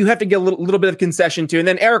 You have to get a little bit of concession to. And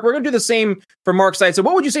then Eric, we're going to do the same for Marc's side. So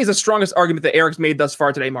what would you say is the strongest argument that Eric's made thus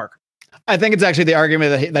far today, Marc? I think it's actually the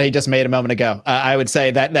argument that he just made a moment ago. I would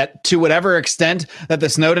say that to whatever extent that the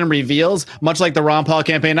Snowden reveals, much like the Ron Paul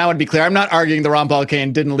campaign, I want to be clear, I'm not arguing the Ron Paul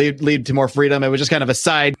campaign didn't lead to more freedom. It was just kind of a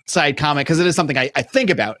side comment because it is something I think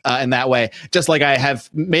about in that way, just like I have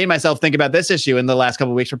made myself think about this issue in the last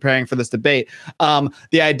couple of weeks preparing for this debate.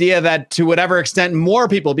 The idea that to whatever extent more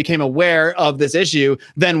people became aware of this issue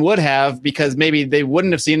than would have, because maybe they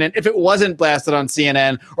wouldn't have seen it if it wasn't blasted on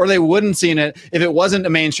CNN, or they wouldn't seen it if it wasn't a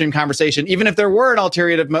mainstream conversation. Even if there were an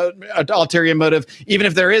ulterior motive, even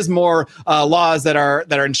if there is more laws that are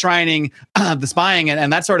enshrining the spying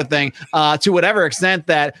and that sort of thing, to whatever extent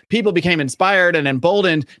that people became inspired and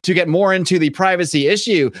emboldened to get more into the privacy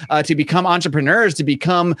issue, to become entrepreneurs, to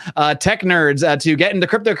become tech nerds, to get into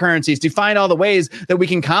cryptocurrencies, to find all the ways that we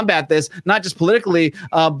can combat this, not just politically,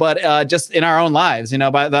 but just in our own lives.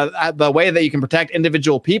 By the way that you can protect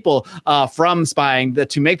individual people from spying,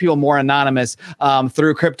 to make people more anonymous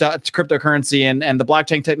through cryptocurrency and the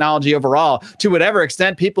blockchain technology overall. To whatever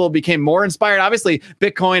extent people became more inspired. Obviously,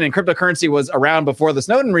 Bitcoin and cryptocurrency was around before the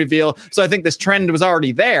Snowden reveal, so I think this trend was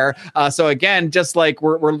already there. So again, just like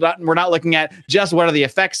we're not looking at just what are the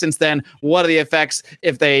effects since then, what are the effects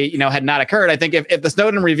if they had not occurred. I think if the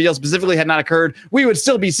Snowden reveal specifically had not occurred, we would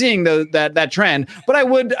still be seeing that trend. But I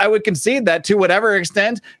would concede that to whatever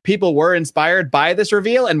extent people were inspired by this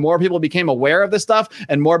reveal and more people became aware of this stuff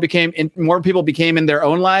and more people became in their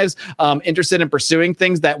own lives interested in pursuing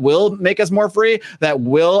things that will make us more free, that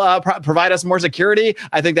will provide us more security,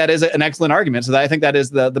 I think that is an excellent argument. So I think that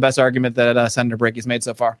is the best argument that Senator Brakey's made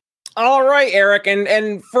so far. All right, Eric.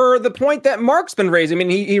 And for the point that Marc's been raising, I mean,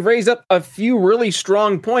 he raised up a few really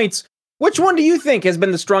strong points. Which one do you think has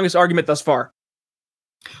been the strongest argument thus far?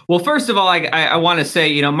 Well, first of all, I want to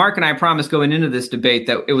say, Marc and I promised going into this debate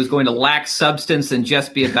that it was going to lack substance and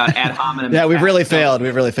just be about ad hominem. Yeah, we've really failed.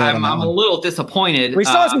 We've really failed. I'm a little disappointed. We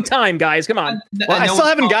still have some time, guys. Come on. Well, I still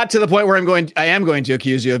haven't got to the point where I am going to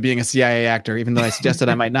accuse you of being a CIA actor, even though I suggested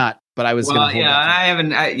I might not. But I was going to hold and I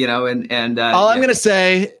haven't, all I'm going to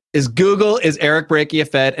say is Google is Eric Brakey a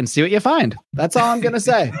Fed and see what you find. That's all I'm going to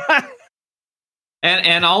say.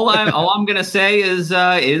 And all I'm going to say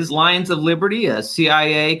is Lions of Liberty a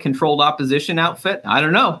CIA controlled opposition outfit? I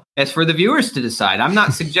don't know. It's for the viewers to decide. I'm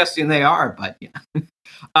not suggesting they are, but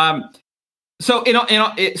yeah. So in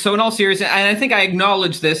all seriousness, and I think I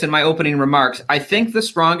acknowledged this in my opening remarks, I think the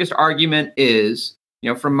strongest argument is,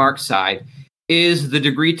 from Marc's side, is the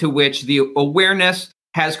degree to which the awareness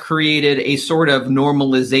has created a sort of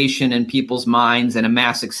normalization in people's minds and a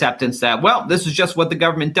mass acceptance that, well, this is just what the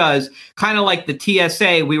government does. Kind of like the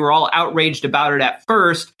TSA, we were all outraged about it at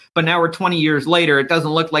first, but now we're 20 years later. It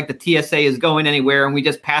doesn't look like the TSA is going anywhere, and we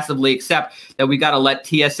just passively accept that we got to let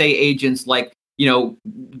TSA agents run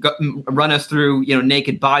us through,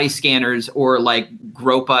 naked body scanners or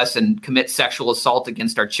grope us and commit sexual assault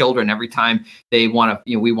against our children every time they want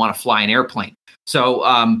to, we want to fly an airplane.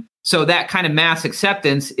 So So that kind of mass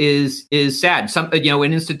acceptance is sad.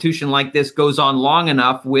 An institution like this goes on long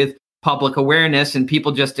enough with public awareness and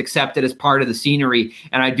people just accept it as part of the scenery.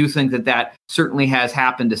 And I do think that certainly has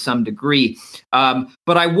happened to some degree.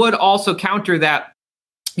 But I would also counter that,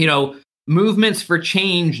 movements for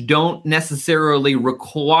change don't necessarily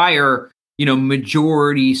require,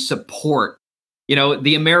 majority support.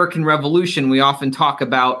 The American Revolution we often talk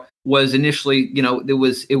about was initially, it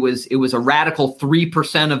was a radical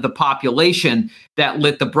 3% of the population that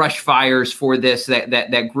lit the brush fires for this,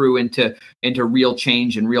 that grew into real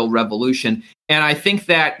change and real revolution. And I think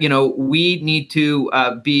that, we need to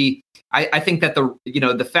I think that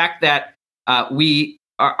the fact that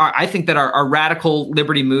I think that our radical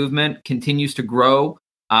liberty movement continues to grow.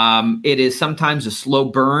 It is sometimes a slow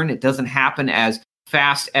burn. It doesn't happen as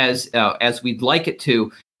fast as we'd like it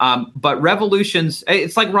to. But revolutions,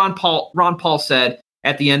 it's like Ron Paul said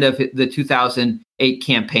at the end of the 2008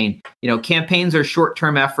 campaign. Campaigns are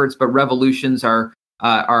short-term efforts, but revolutions are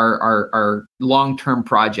long-term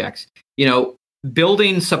projects.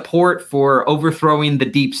 Building support for overthrowing the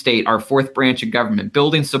deep state, our fourth branch of government,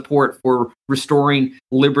 building support for restoring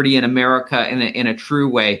liberty in America in a true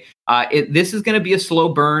way. This is going to be a slow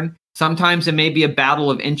burn. Sometimes it may be a battle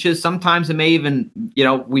of inches. Sometimes it may even,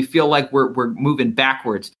 we feel like we're moving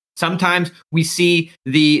backwards. Sometimes we see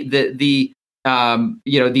these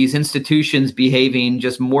institutions behaving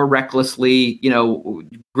just more recklessly,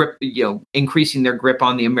 increasing their grip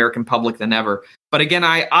on the American public than ever. But again,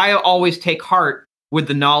 I always take heart with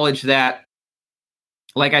the knowledge that,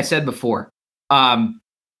 like I said before,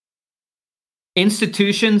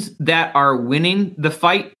 institutions that are winning the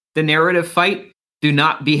fight, the narrative fight, do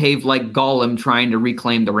not behave like Gollum trying to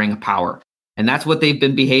reclaim the ring of power. And that's what they've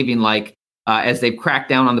been behaving like as they've cracked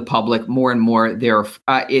down on the public more and more. They're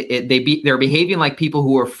behaving like people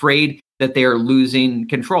who are afraid that they are losing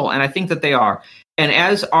control. And I think that they are. And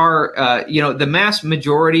as are, the mass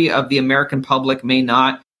majority of the American public may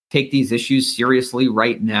not take these issues seriously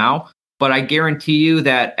right now. But I guarantee you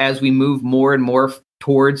that as we move more and more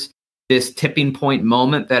towards this tipping point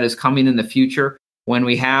moment that is coming in the future, when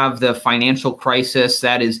we have the financial crisis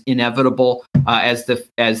that is inevitable as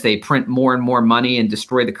they print more and more money and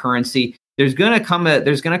destroy the currency, there's going to come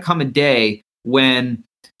a day when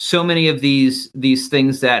so many of these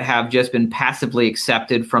things that have just been passively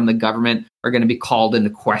accepted from the government are going to be called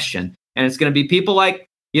into question. And it's going to be people like,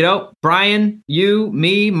 Brian, you,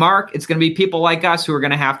 me, Mark. It's going to be people like us who are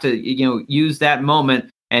going to have to, use that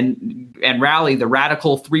moment and rally the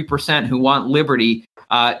radical 3% who want liberty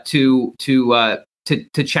to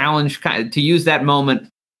challenge, to use that moment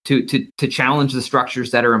to challenge the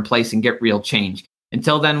structures that are in place and get real change.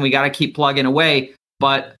 Until then, we got to keep plugging away.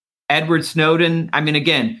 But Edward Snowden,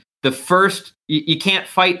 again, you can't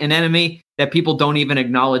fight an enemy that people don't even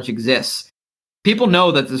acknowledge exists. People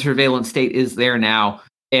know that the surveillance state is there now.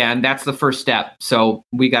 And that's the first step. So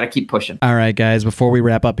we got to keep pushing. All right, guys, before we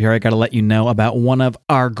wrap up here, I got to let you know about one of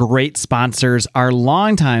our great sponsors, our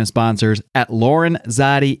longtime sponsors at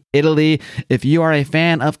Lorenzotti Italy. If you are a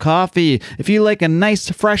fan of coffee, if you like a nice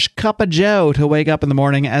fresh cup of joe to wake up in the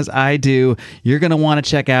morning as I do, you're going to want to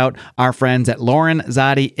check out our friends at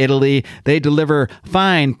Lorenzotti Italy. They deliver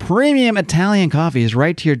fine, premium Italian coffees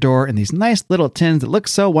right to your door in these nice little tins that look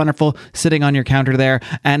so wonderful sitting on your counter there.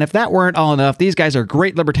 And if that weren't all enough, these guys are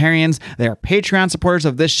great libertarians. They are Patreon supporters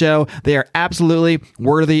of this show. They are absolutely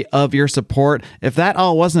worthy of your support. If that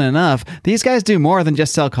all wasn't enough, these guys do more than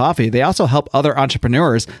just sell coffee. They also help other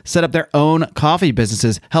entrepreneurs set up their own coffee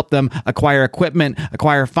businesses, help them acquire equipment,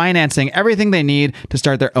 acquire financing, everything they need to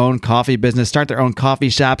start their own coffee business, start their own coffee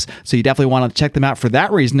shops. So you definitely want to check them out for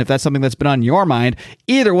that reason if that's something that's been on your mind.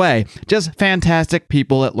 Either way, just fantastic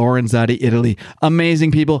people at Lorenzotti Italy.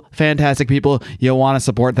 Amazing people, fantastic people. You'll want to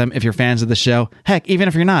support them if you're fans of the show. Heck,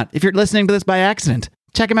 even if you're not, if you're listening to this by accident,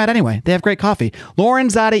 check them out anyway. They have great coffee.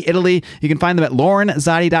 Lorenzotti Italy. You can find them at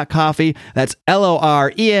lorenzotti.coffee. That's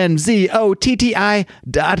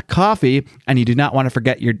LORENZOTTI.coffee. And you do not want to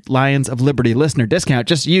forget your Lions of Liberty listener discount.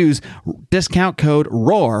 Just use discount code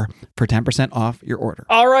ROAR for 10% off your order.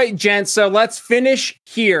 All right, gents. So let's finish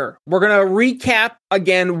here. We're going to recap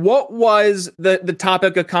again. What was the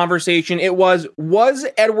topic of conversation? It was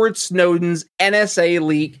Edward Snowden's NSA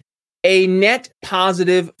leak a net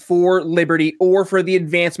positive for liberty or for the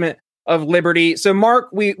advancement of liberty? So, Mark,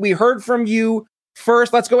 we heard from you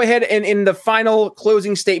first. Let's go ahead and in the final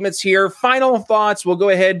closing statements here, final thoughts, we'll go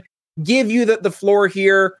ahead, give you the floor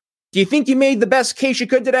here. Do you think you made the best case you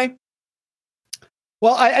could today?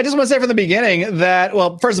 Well, I just want to say from the beginning that,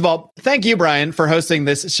 well, first of all, thank you, Brian, for hosting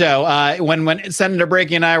this show. When Senator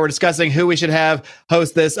Brakey and I were discussing who we should have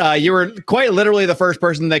host this, you were quite literally the first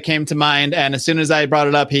person that came to mind. And as soon as I brought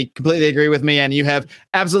it up, he completely agreed with me. And you have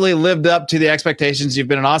absolutely lived up to the expectations. You've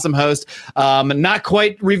been an awesome host, not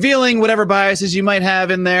quite revealing whatever biases you might have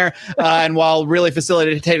in there, and while really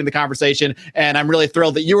facilitating the conversation. And I'm really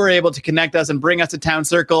thrilled that you were able to connect us and bring us to Town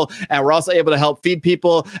Circle. And we're also able to help feed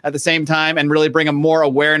people at the same time and really bring a more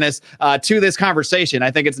awareness to this conversation.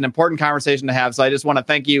 I think it's an important conversation to have. So I just want to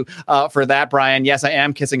thank you for that, Brian. Yes, I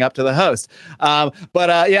am kissing up to the host.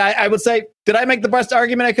 Yeah, I would say, did I make the best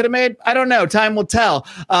argument I could have made? I don't know. Time will tell.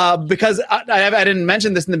 Because I didn't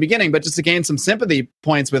mention this in the beginning, but just to gain some sympathy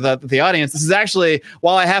points with the audience, this is actually,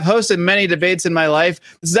 while I have hosted many debates in my life,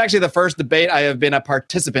 this is actually the first debate I have been a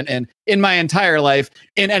participant in my entire life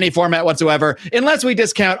in any format whatsoever, unless we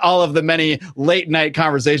discount all of the many late night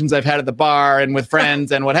conversations I've had at the bar and with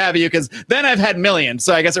friends and what have you, because then I've had millions.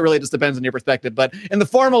 So I guess it really just depends on your perspective. But in the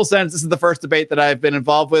formal sense, this is the first debate that I've been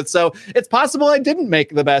involved with. So it's possible I didn't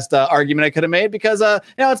make the best argument I could have made because,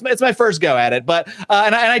 it's my first go at it. But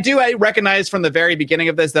I recognize from the very beginning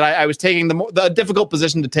of this that I was taking the difficult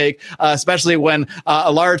position to take, especially when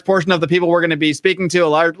a large portion of the people we're going to be speaking to, a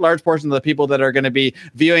large portion of the people that are going to be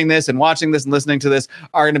viewing this and watching this and listening to this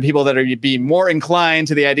are going to be people that are be more inclined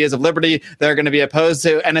to the ideas of liberty. They're going to be opposed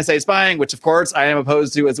to NSA spying, which of course I am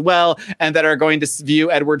opposed to as well, and that are going to view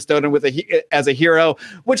Edward Snowden as a hero,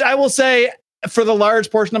 which I will say, for the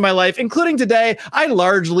large portion of my life, including today, I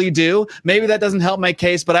largely do. Maybe that doesn't help my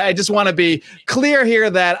case, but I just want to be clear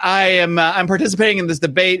here that I'm participating in this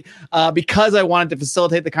debate because I wanted to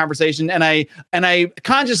facilitate the conversation, and I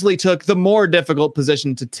consciously took the more difficult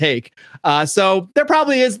position to take. So there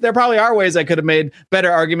probably are ways I could have made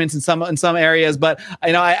better arguments in some areas, but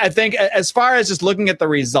I think as far as just looking at the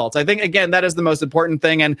results, I think again that is the most important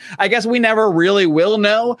thing, and I guess we never really will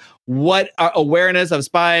know what awareness of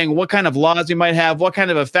spying, what kind of laws we might have, what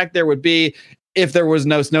kind of effect there would be if there was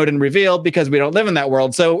no Snowden revealed, because we don't live in that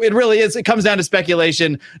world. So it comes down to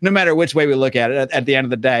speculation, no matter which way we look at it at the end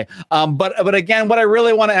of the day. But again, what I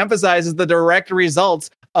really want to emphasize is the direct results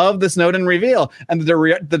of the Snowden reveal. And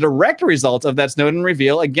the direct results of that Snowden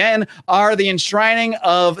reveal, again, are the enshrining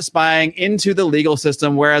of spying into the legal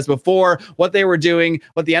system, whereas before, what they were doing,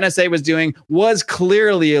 what the NSA was doing, was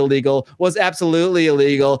clearly illegal, was absolutely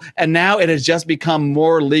illegal, and now it has just become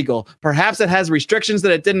more legal. Perhaps it has restrictions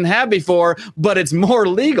that it didn't have before, but it's more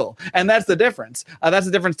legal, and that's the difference. That's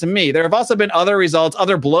the difference to me. There have also been other results,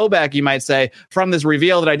 other blowback, you might say, from this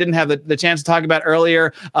reveal that I didn't have the chance to talk about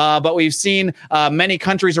earlier, but we've seen many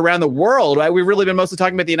countries around the world. We've really been mostly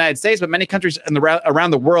talking about the United States, but many countries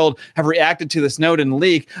around the world have reacted to the Snowden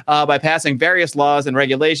leak by passing various laws and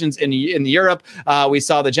regulations. In Europe, we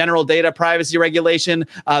saw the general data privacy regulation.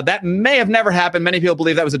 That may have never happened. Many people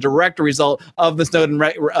believe that was a direct result of the Snowden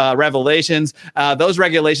revelations. Those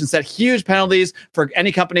regulations set huge penalties for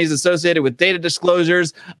any companies associated with data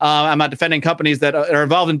disclosures. I'm not defending companies that are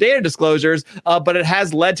involved in data disclosures, but it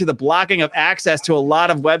has led to the blocking of access to a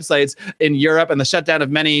lot of websites in Europe and the shutdown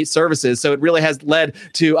of many services. So it really has led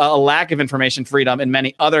to a lack of information freedom in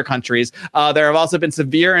many other countries. There have also been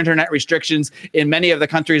severe internet restrictions in many of the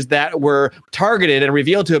countries that were targeted and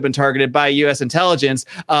revealed to have been targeted by U.S. intelligence.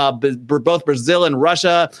 Both Brazil and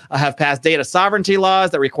Russia have passed data sovereignty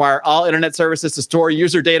laws that require all internet services to store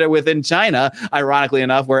user data within China, ironically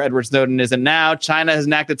enough, where Edward Snowden isn't now. China has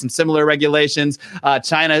enacted some similar regulations.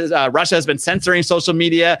 Russia has been censoring social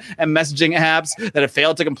media and messaging apps that have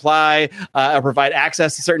failed to comply or provide access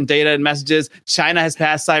to certain data and messages. China has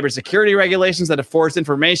passed cybersecurity regulations that have forced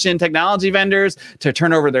information technology vendors to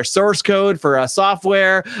turn over their source code for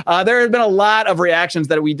software. There has been a lot of reactions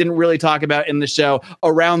that we didn't really talk about in the show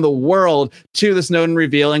around the world to the Snowden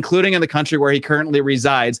reveal, including in the country where he currently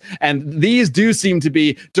resides. And these do seem to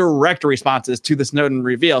be direct responses to the Snowden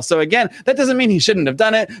reveal. So again, that doesn't mean he shouldn't have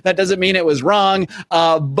done it. That doesn't mean it was wrong.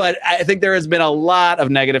 But I think there has been a lot of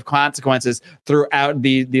negative consequences throughout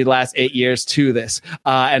the last 8 years to this.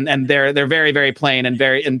 And they're very, very plain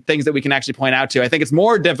and things that we can actually point out to. I think it's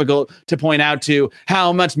more difficult to point out to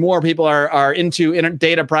how much more people are into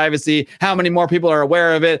data privacy, how many more people are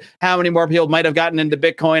aware of it, how many more people might have gotten into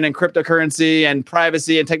Bitcoin and cryptocurrency and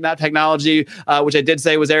privacy and technology, which I did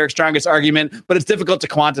say was Eric's strongest argument, but it's difficult to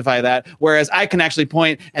quantify that. Whereas I can actually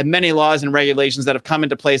point at many laws and regulations that have come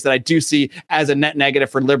into place that I do see as a net negative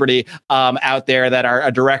for liberty out there that are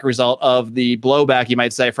a direct result of the blowback, you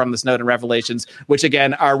might say, from the Snowden revelations, which which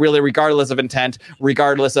again are really regardless of intent,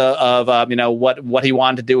 regardless of what he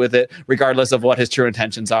wanted to do with it, regardless of what his true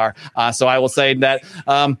intentions are. So I will say that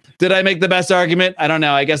did I make the best argument? I don't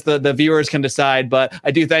know. I guess the viewers can decide, but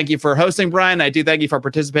I do thank you for hosting, Brian. I do thank you for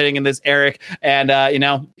participating in this, Eric, and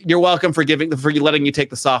you're welcome for letting you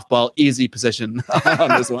take the softball easy position on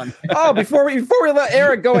this one. Oh, before we let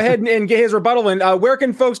Eric go ahead and get his rebuttal in, where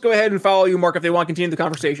can folks go ahead and follow you, Marc, if they want to continue the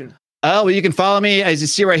conversation? Oh, well, you can follow me, as you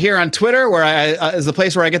see right here, on Twitter, where I is the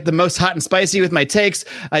place where I get the most hot and spicy with my takes.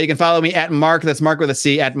 You can follow me at Marc, that's Marc with a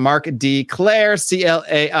C, at Marc D. Clair,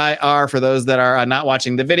 Clair, for those that are not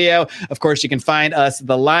watching the video. Of course, you can find us,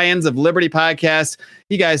 the Lions of Liberty podcast.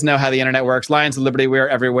 You guys know how the internet works. Lions of Liberty, we're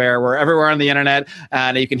everywhere. We're everywhere on the internet.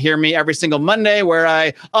 And you can hear me every single Monday, where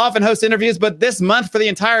I often host interviews. But this month, for the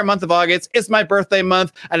entire month of August, it's my birthday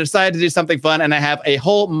month. I decided to do something fun, and I have a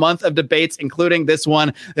whole month of debates, including this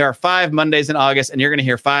one. There are 5 Mondays in August, and you're going to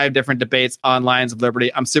hear 5 different debates on Lions of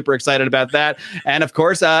Liberty. I'm super excited about that. And of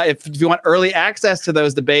course, if you want early access to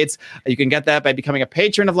those debates, you can get that by becoming a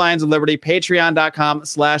patron of Lions of Liberty,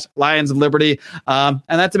 patreon.com/Lions of Liberty. And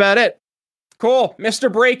that's about it. Cool.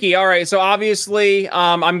 Mr. Brakey. All right. So obviously,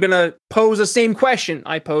 I'm going to pose the same question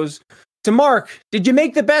I posed to Marc. Did you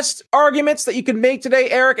make the best arguments that you could make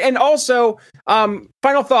today, Eric? And also,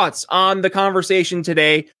 final thoughts on the conversation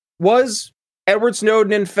today. Was Edward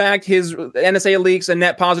Snowden, in fact, his NSA leaks a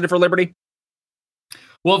net positive for liberty?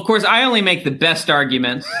 Well, of course, I only make the best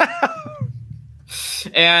arguments.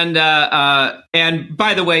 And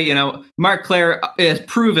by the way, Marc Clair is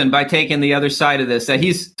proven by taking the other side of this that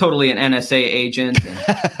he's totally an NSA agent.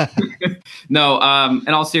 No,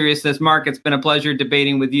 in all seriousness, Marc, it's been a pleasure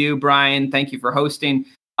debating with you. Brian, thank you for hosting.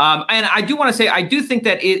 And I do want to say, I do think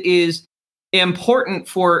that it is important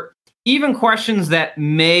for even questions that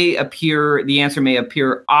the answer may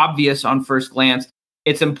appear obvious on first glance.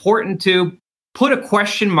 It's important to put a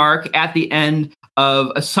question mark at the end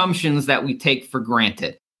of assumptions that we take for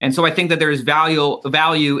granted. And so I think that there is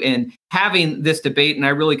value in having this debate. And I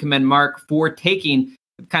really commend Marc for taking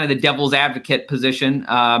kind of the devil's advocate position,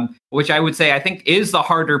 which I would say I think is the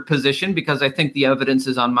harder position, because I think the evidence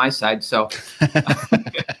is on my side. So,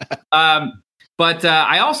 but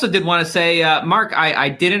I also did want to say, Marc, I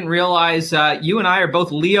didn't realize you and I are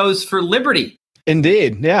both Leos for liberty.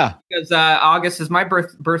 Indeed, yeah. Because August is my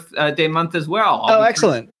birthday month as well. Oh,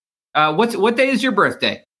 excellent. What day is your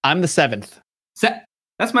birthday? I'm the 7th.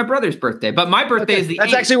 That's my brother's birthday, but my birthday is the 8th.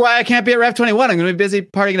 That's actually why I can't be at Rev 21. I'm going to be busy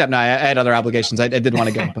partying it up. No, I had other obligations. I did want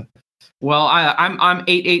to go. But. Well, I'm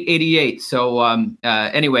 8888. So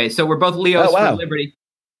anyway, so we're both Leos for liberty.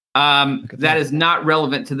 That is not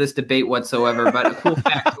relevant to this debate whatsoever, but a cool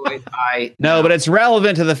factoid. No, but it's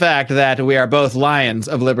relevant to the fact that we are both Lions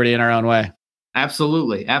of Liberty in our own way.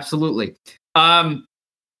 Absolutely.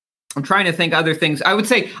 I'm trying to think other things. I would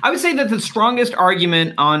say that the strongest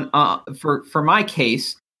argument on for my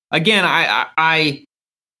case, again, I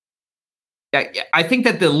think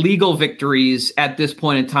that the legal victories at this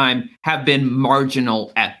point in time have been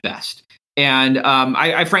marginal at best. And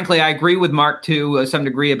I frankly agree with Marc to some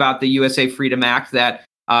degree about the USA Freedom Act, that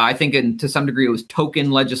I think to some degree it was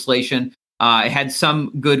token legislation. It had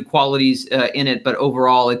some good qualities in it, but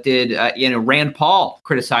overall it did. Rand Paul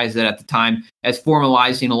criticized it at the time as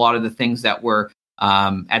formalizing a lot of the things that were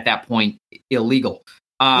at that point illegal.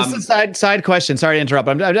 This is a side question. Sorry to interrupt.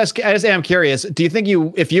 I just am curious. Do you think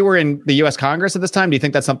if you were in the U.S. Congress at this time, do you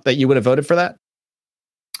think that's something that you would have voted for that?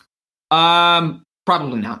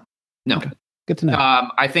 Probably not. No. Okay. Good to know.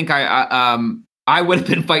 I think I would have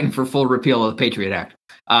been fighting for full repeal of the Patriot Act.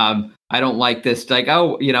 I don't like this. Like,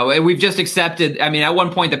 we've just accepted. I mean, at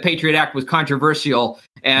one point, the Patriot Act was controversial,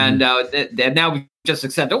 and now we just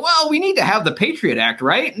accepted. Well, we need to have the Patriot Act,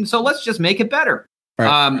 right? And so let's just make it better.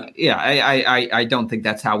 Right. I don't think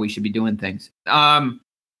that's how we should be doing things.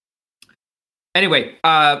 Anyway,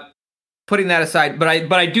 putting that aside, but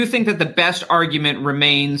I do think that the best argument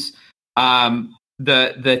remains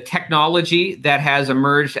the technology that has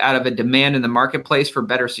emerged out of a demand in the marketplace for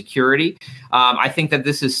better security. I think that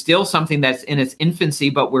this is still something that's in its infancy,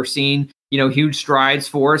 but we're seeing, huge strides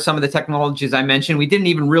for some of the technologies I mentioned. We didn't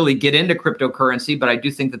even really get into cryptocurrency, but I do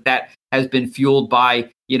think that has been fueled by,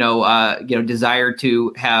 desire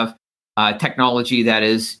to have technology that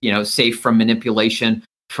is, safe from manipulation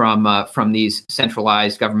from these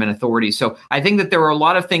centralized government authorities. So I think that there are a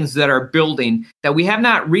lot of things that are building that we have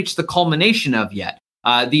not reached the culmination of yet.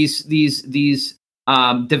 These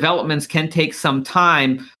developments can take some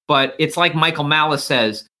time, but it's like Michael Malice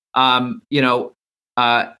says, you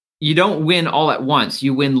don't win all at once.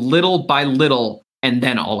 You win little by little and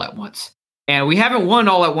then all at once. And we haven't won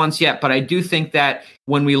all at once yet, but I do think that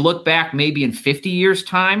when we look back maybe in 50 years'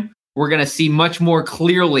 time, we're going to see much more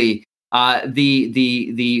clearly the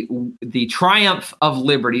triumph of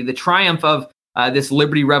liberty, the triumph of this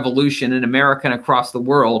liberty revolution in America and across the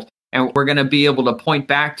world. And we're going to be able to point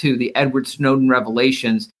back to the Edward Snowden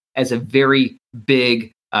revelations as a very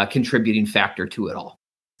big contributing factor to it all.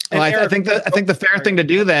 Well, I think the fair thing to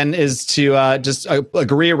do then is to just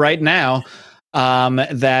agree right now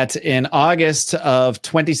that in August of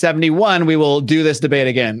 2071 we will do this debate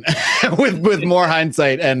again with more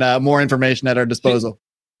hindsight and more information at our disposal.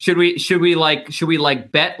 Should we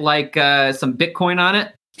bet like some Bitcoin on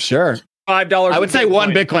it? Sure. $5. I would say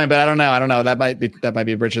one Bitcoin, but I don't know. That might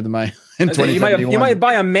be richer than my in 2071. You might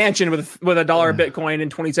buy a mansion with $1 Bitcoin in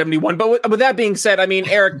 2071. But with that being said, I mean,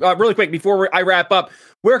 Eric, really quick before I wrap up,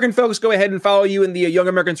 where can folks go ahead and follow you in the Young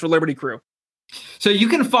Americans for Liberty crew? So you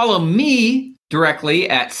can follow me directly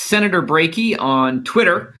at Senator Brakey on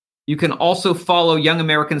Twitter. You can also follow Young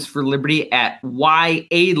Americans for Liberty at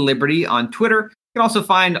YA Liberty on Twitter. You can also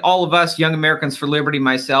find all of us, Young Americans for Liberty,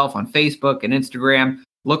 myself, on Facebook and Instagram.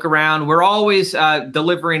 Look around. We're always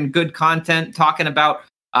delivering good content, talking about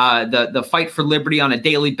the fight for liberty on a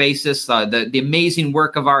daily basis, the amazing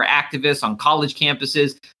work of our activists on college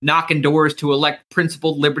campuses, knocking doors to elect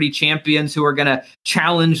principled liberty champions who are going to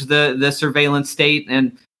challenge the surveillance state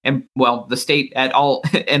and the state at all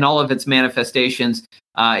in all of its manifestations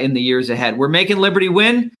in the years ahead. We're making liberty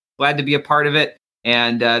win. Glad to be a part of it,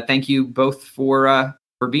 and thank you both for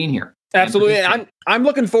being here. Absolutely. And I'm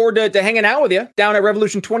looking forward to hanging out with you down at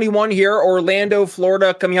Revolution 21 here, Orlando,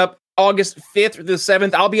 Florida, coming up August 5th through the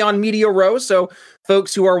 7th. I'll be on Media Row, so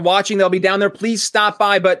folks who are watching, they'll be down there. Please stop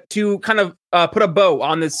by. But to kind of put a bow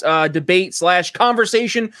on this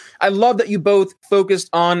debate/conversation, I love that you both focused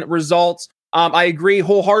on results. I agree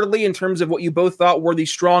wholeheartedly in terms of what you both thought were the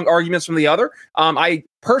strong arguments from the other. I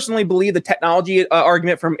personally believe the technology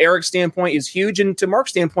argument from Eric's standpoint is huge. And to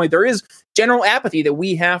Marc's standpoint, there is general apathy that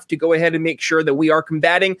we have to go ahead and make sure that we are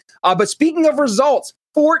combating. But speaking of results,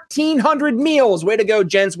 1,400 meals. Way to go,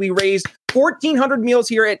 gents. We raised 1,400 meals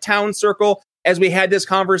here at Town Circle as we had this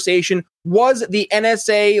conversation. Was the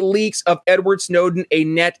NSA leaks of Edward Snowden a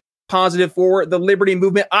net positive for the liberty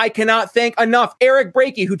movement? I cannot thank enough Eric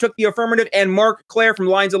Brakey, who took the affirmative, and Marc Clair from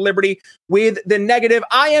Lions of Liberty with the negative.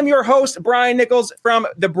 I am your host, Brian Nichols from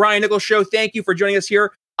The Brian Nichols Show. Thank you for joining us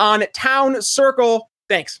here on Town Circle.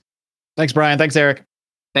 Thanks. Thanks, Brian. Thanks, Eric.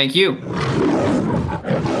 Thank you.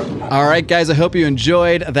 All right, guys, I hope you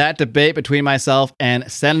enjoyed that debate between myself and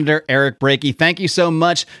Senator Eric Brakey. Thank you so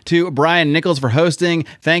much to Brian Nichols for hosting.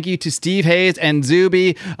 Thank you to Steve Hayes and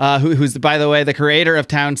Zuby, who's, by the way, the creator of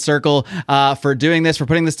Town Circle, for doing this, for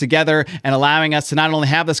putting this together and allowing us to not only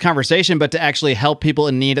have this conversation, but to actually help people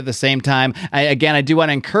in need at the same time. I do want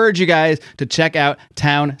to encourage you guys to check out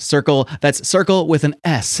Town Circle. That's Circle with an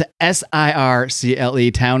S,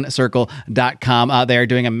 SIRCLE, towncircle.com. They are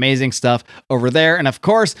doing amazing stuff over there. And of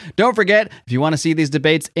course, don't forget, if you want to see these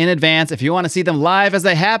debates in advance, if you want to see them live as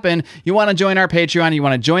they happen, you want to join our Patreon, you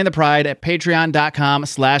want to join the Pride at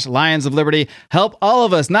patreon.com/Lions of Liberty. Help all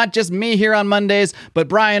of us, not just me here on Mondays, but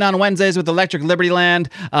Brian on Wednesdays with Electric Liberty Land,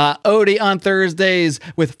 Odie on Thursdays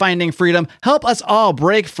with Finding Freedom. Help us all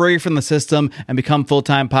break free from the system and become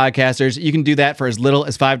full-time podcasters. You can do that for as little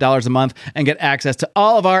as $5 a month and get access to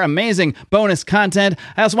all of our amazing bonus content.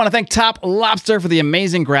 I also want to thank Top Lobster for the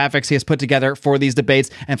amazing graphics he has put together for these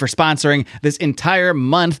debates and for sponsoring this entire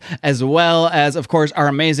month, as well as, of course, our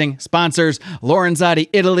amazing sponsors, Lorenzotti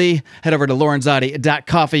Italy. Head over to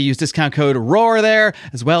lorenzotti.coffee. Use discount code ROAR there,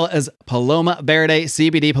 as well as Paloma Verde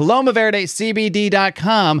CBD,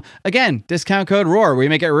 palomaverdecbd.com. Again, discount code ROAR. We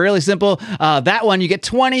make it really simple. That one, you get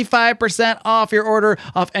 25% off your order,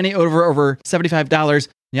 off any over $75.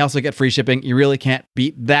 You also get free shipping. You really can't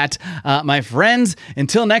beat that, my friends.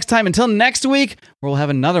 Until next time, until next week, we'll have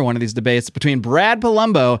another one of these debates between Brad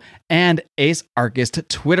Palumbo and Ace Archist,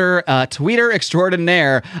 tweeter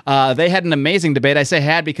extraordinaire. They had an amazing debate. I say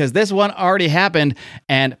had because this one already happened,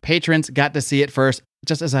 and patrons got to see it first,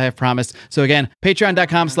 just as I have promised. So again,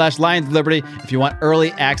 patreon.com/Lions of Liberty if you want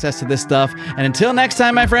early access to this stuff. And until next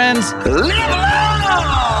time, my friends, Live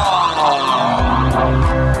long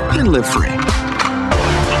and live free.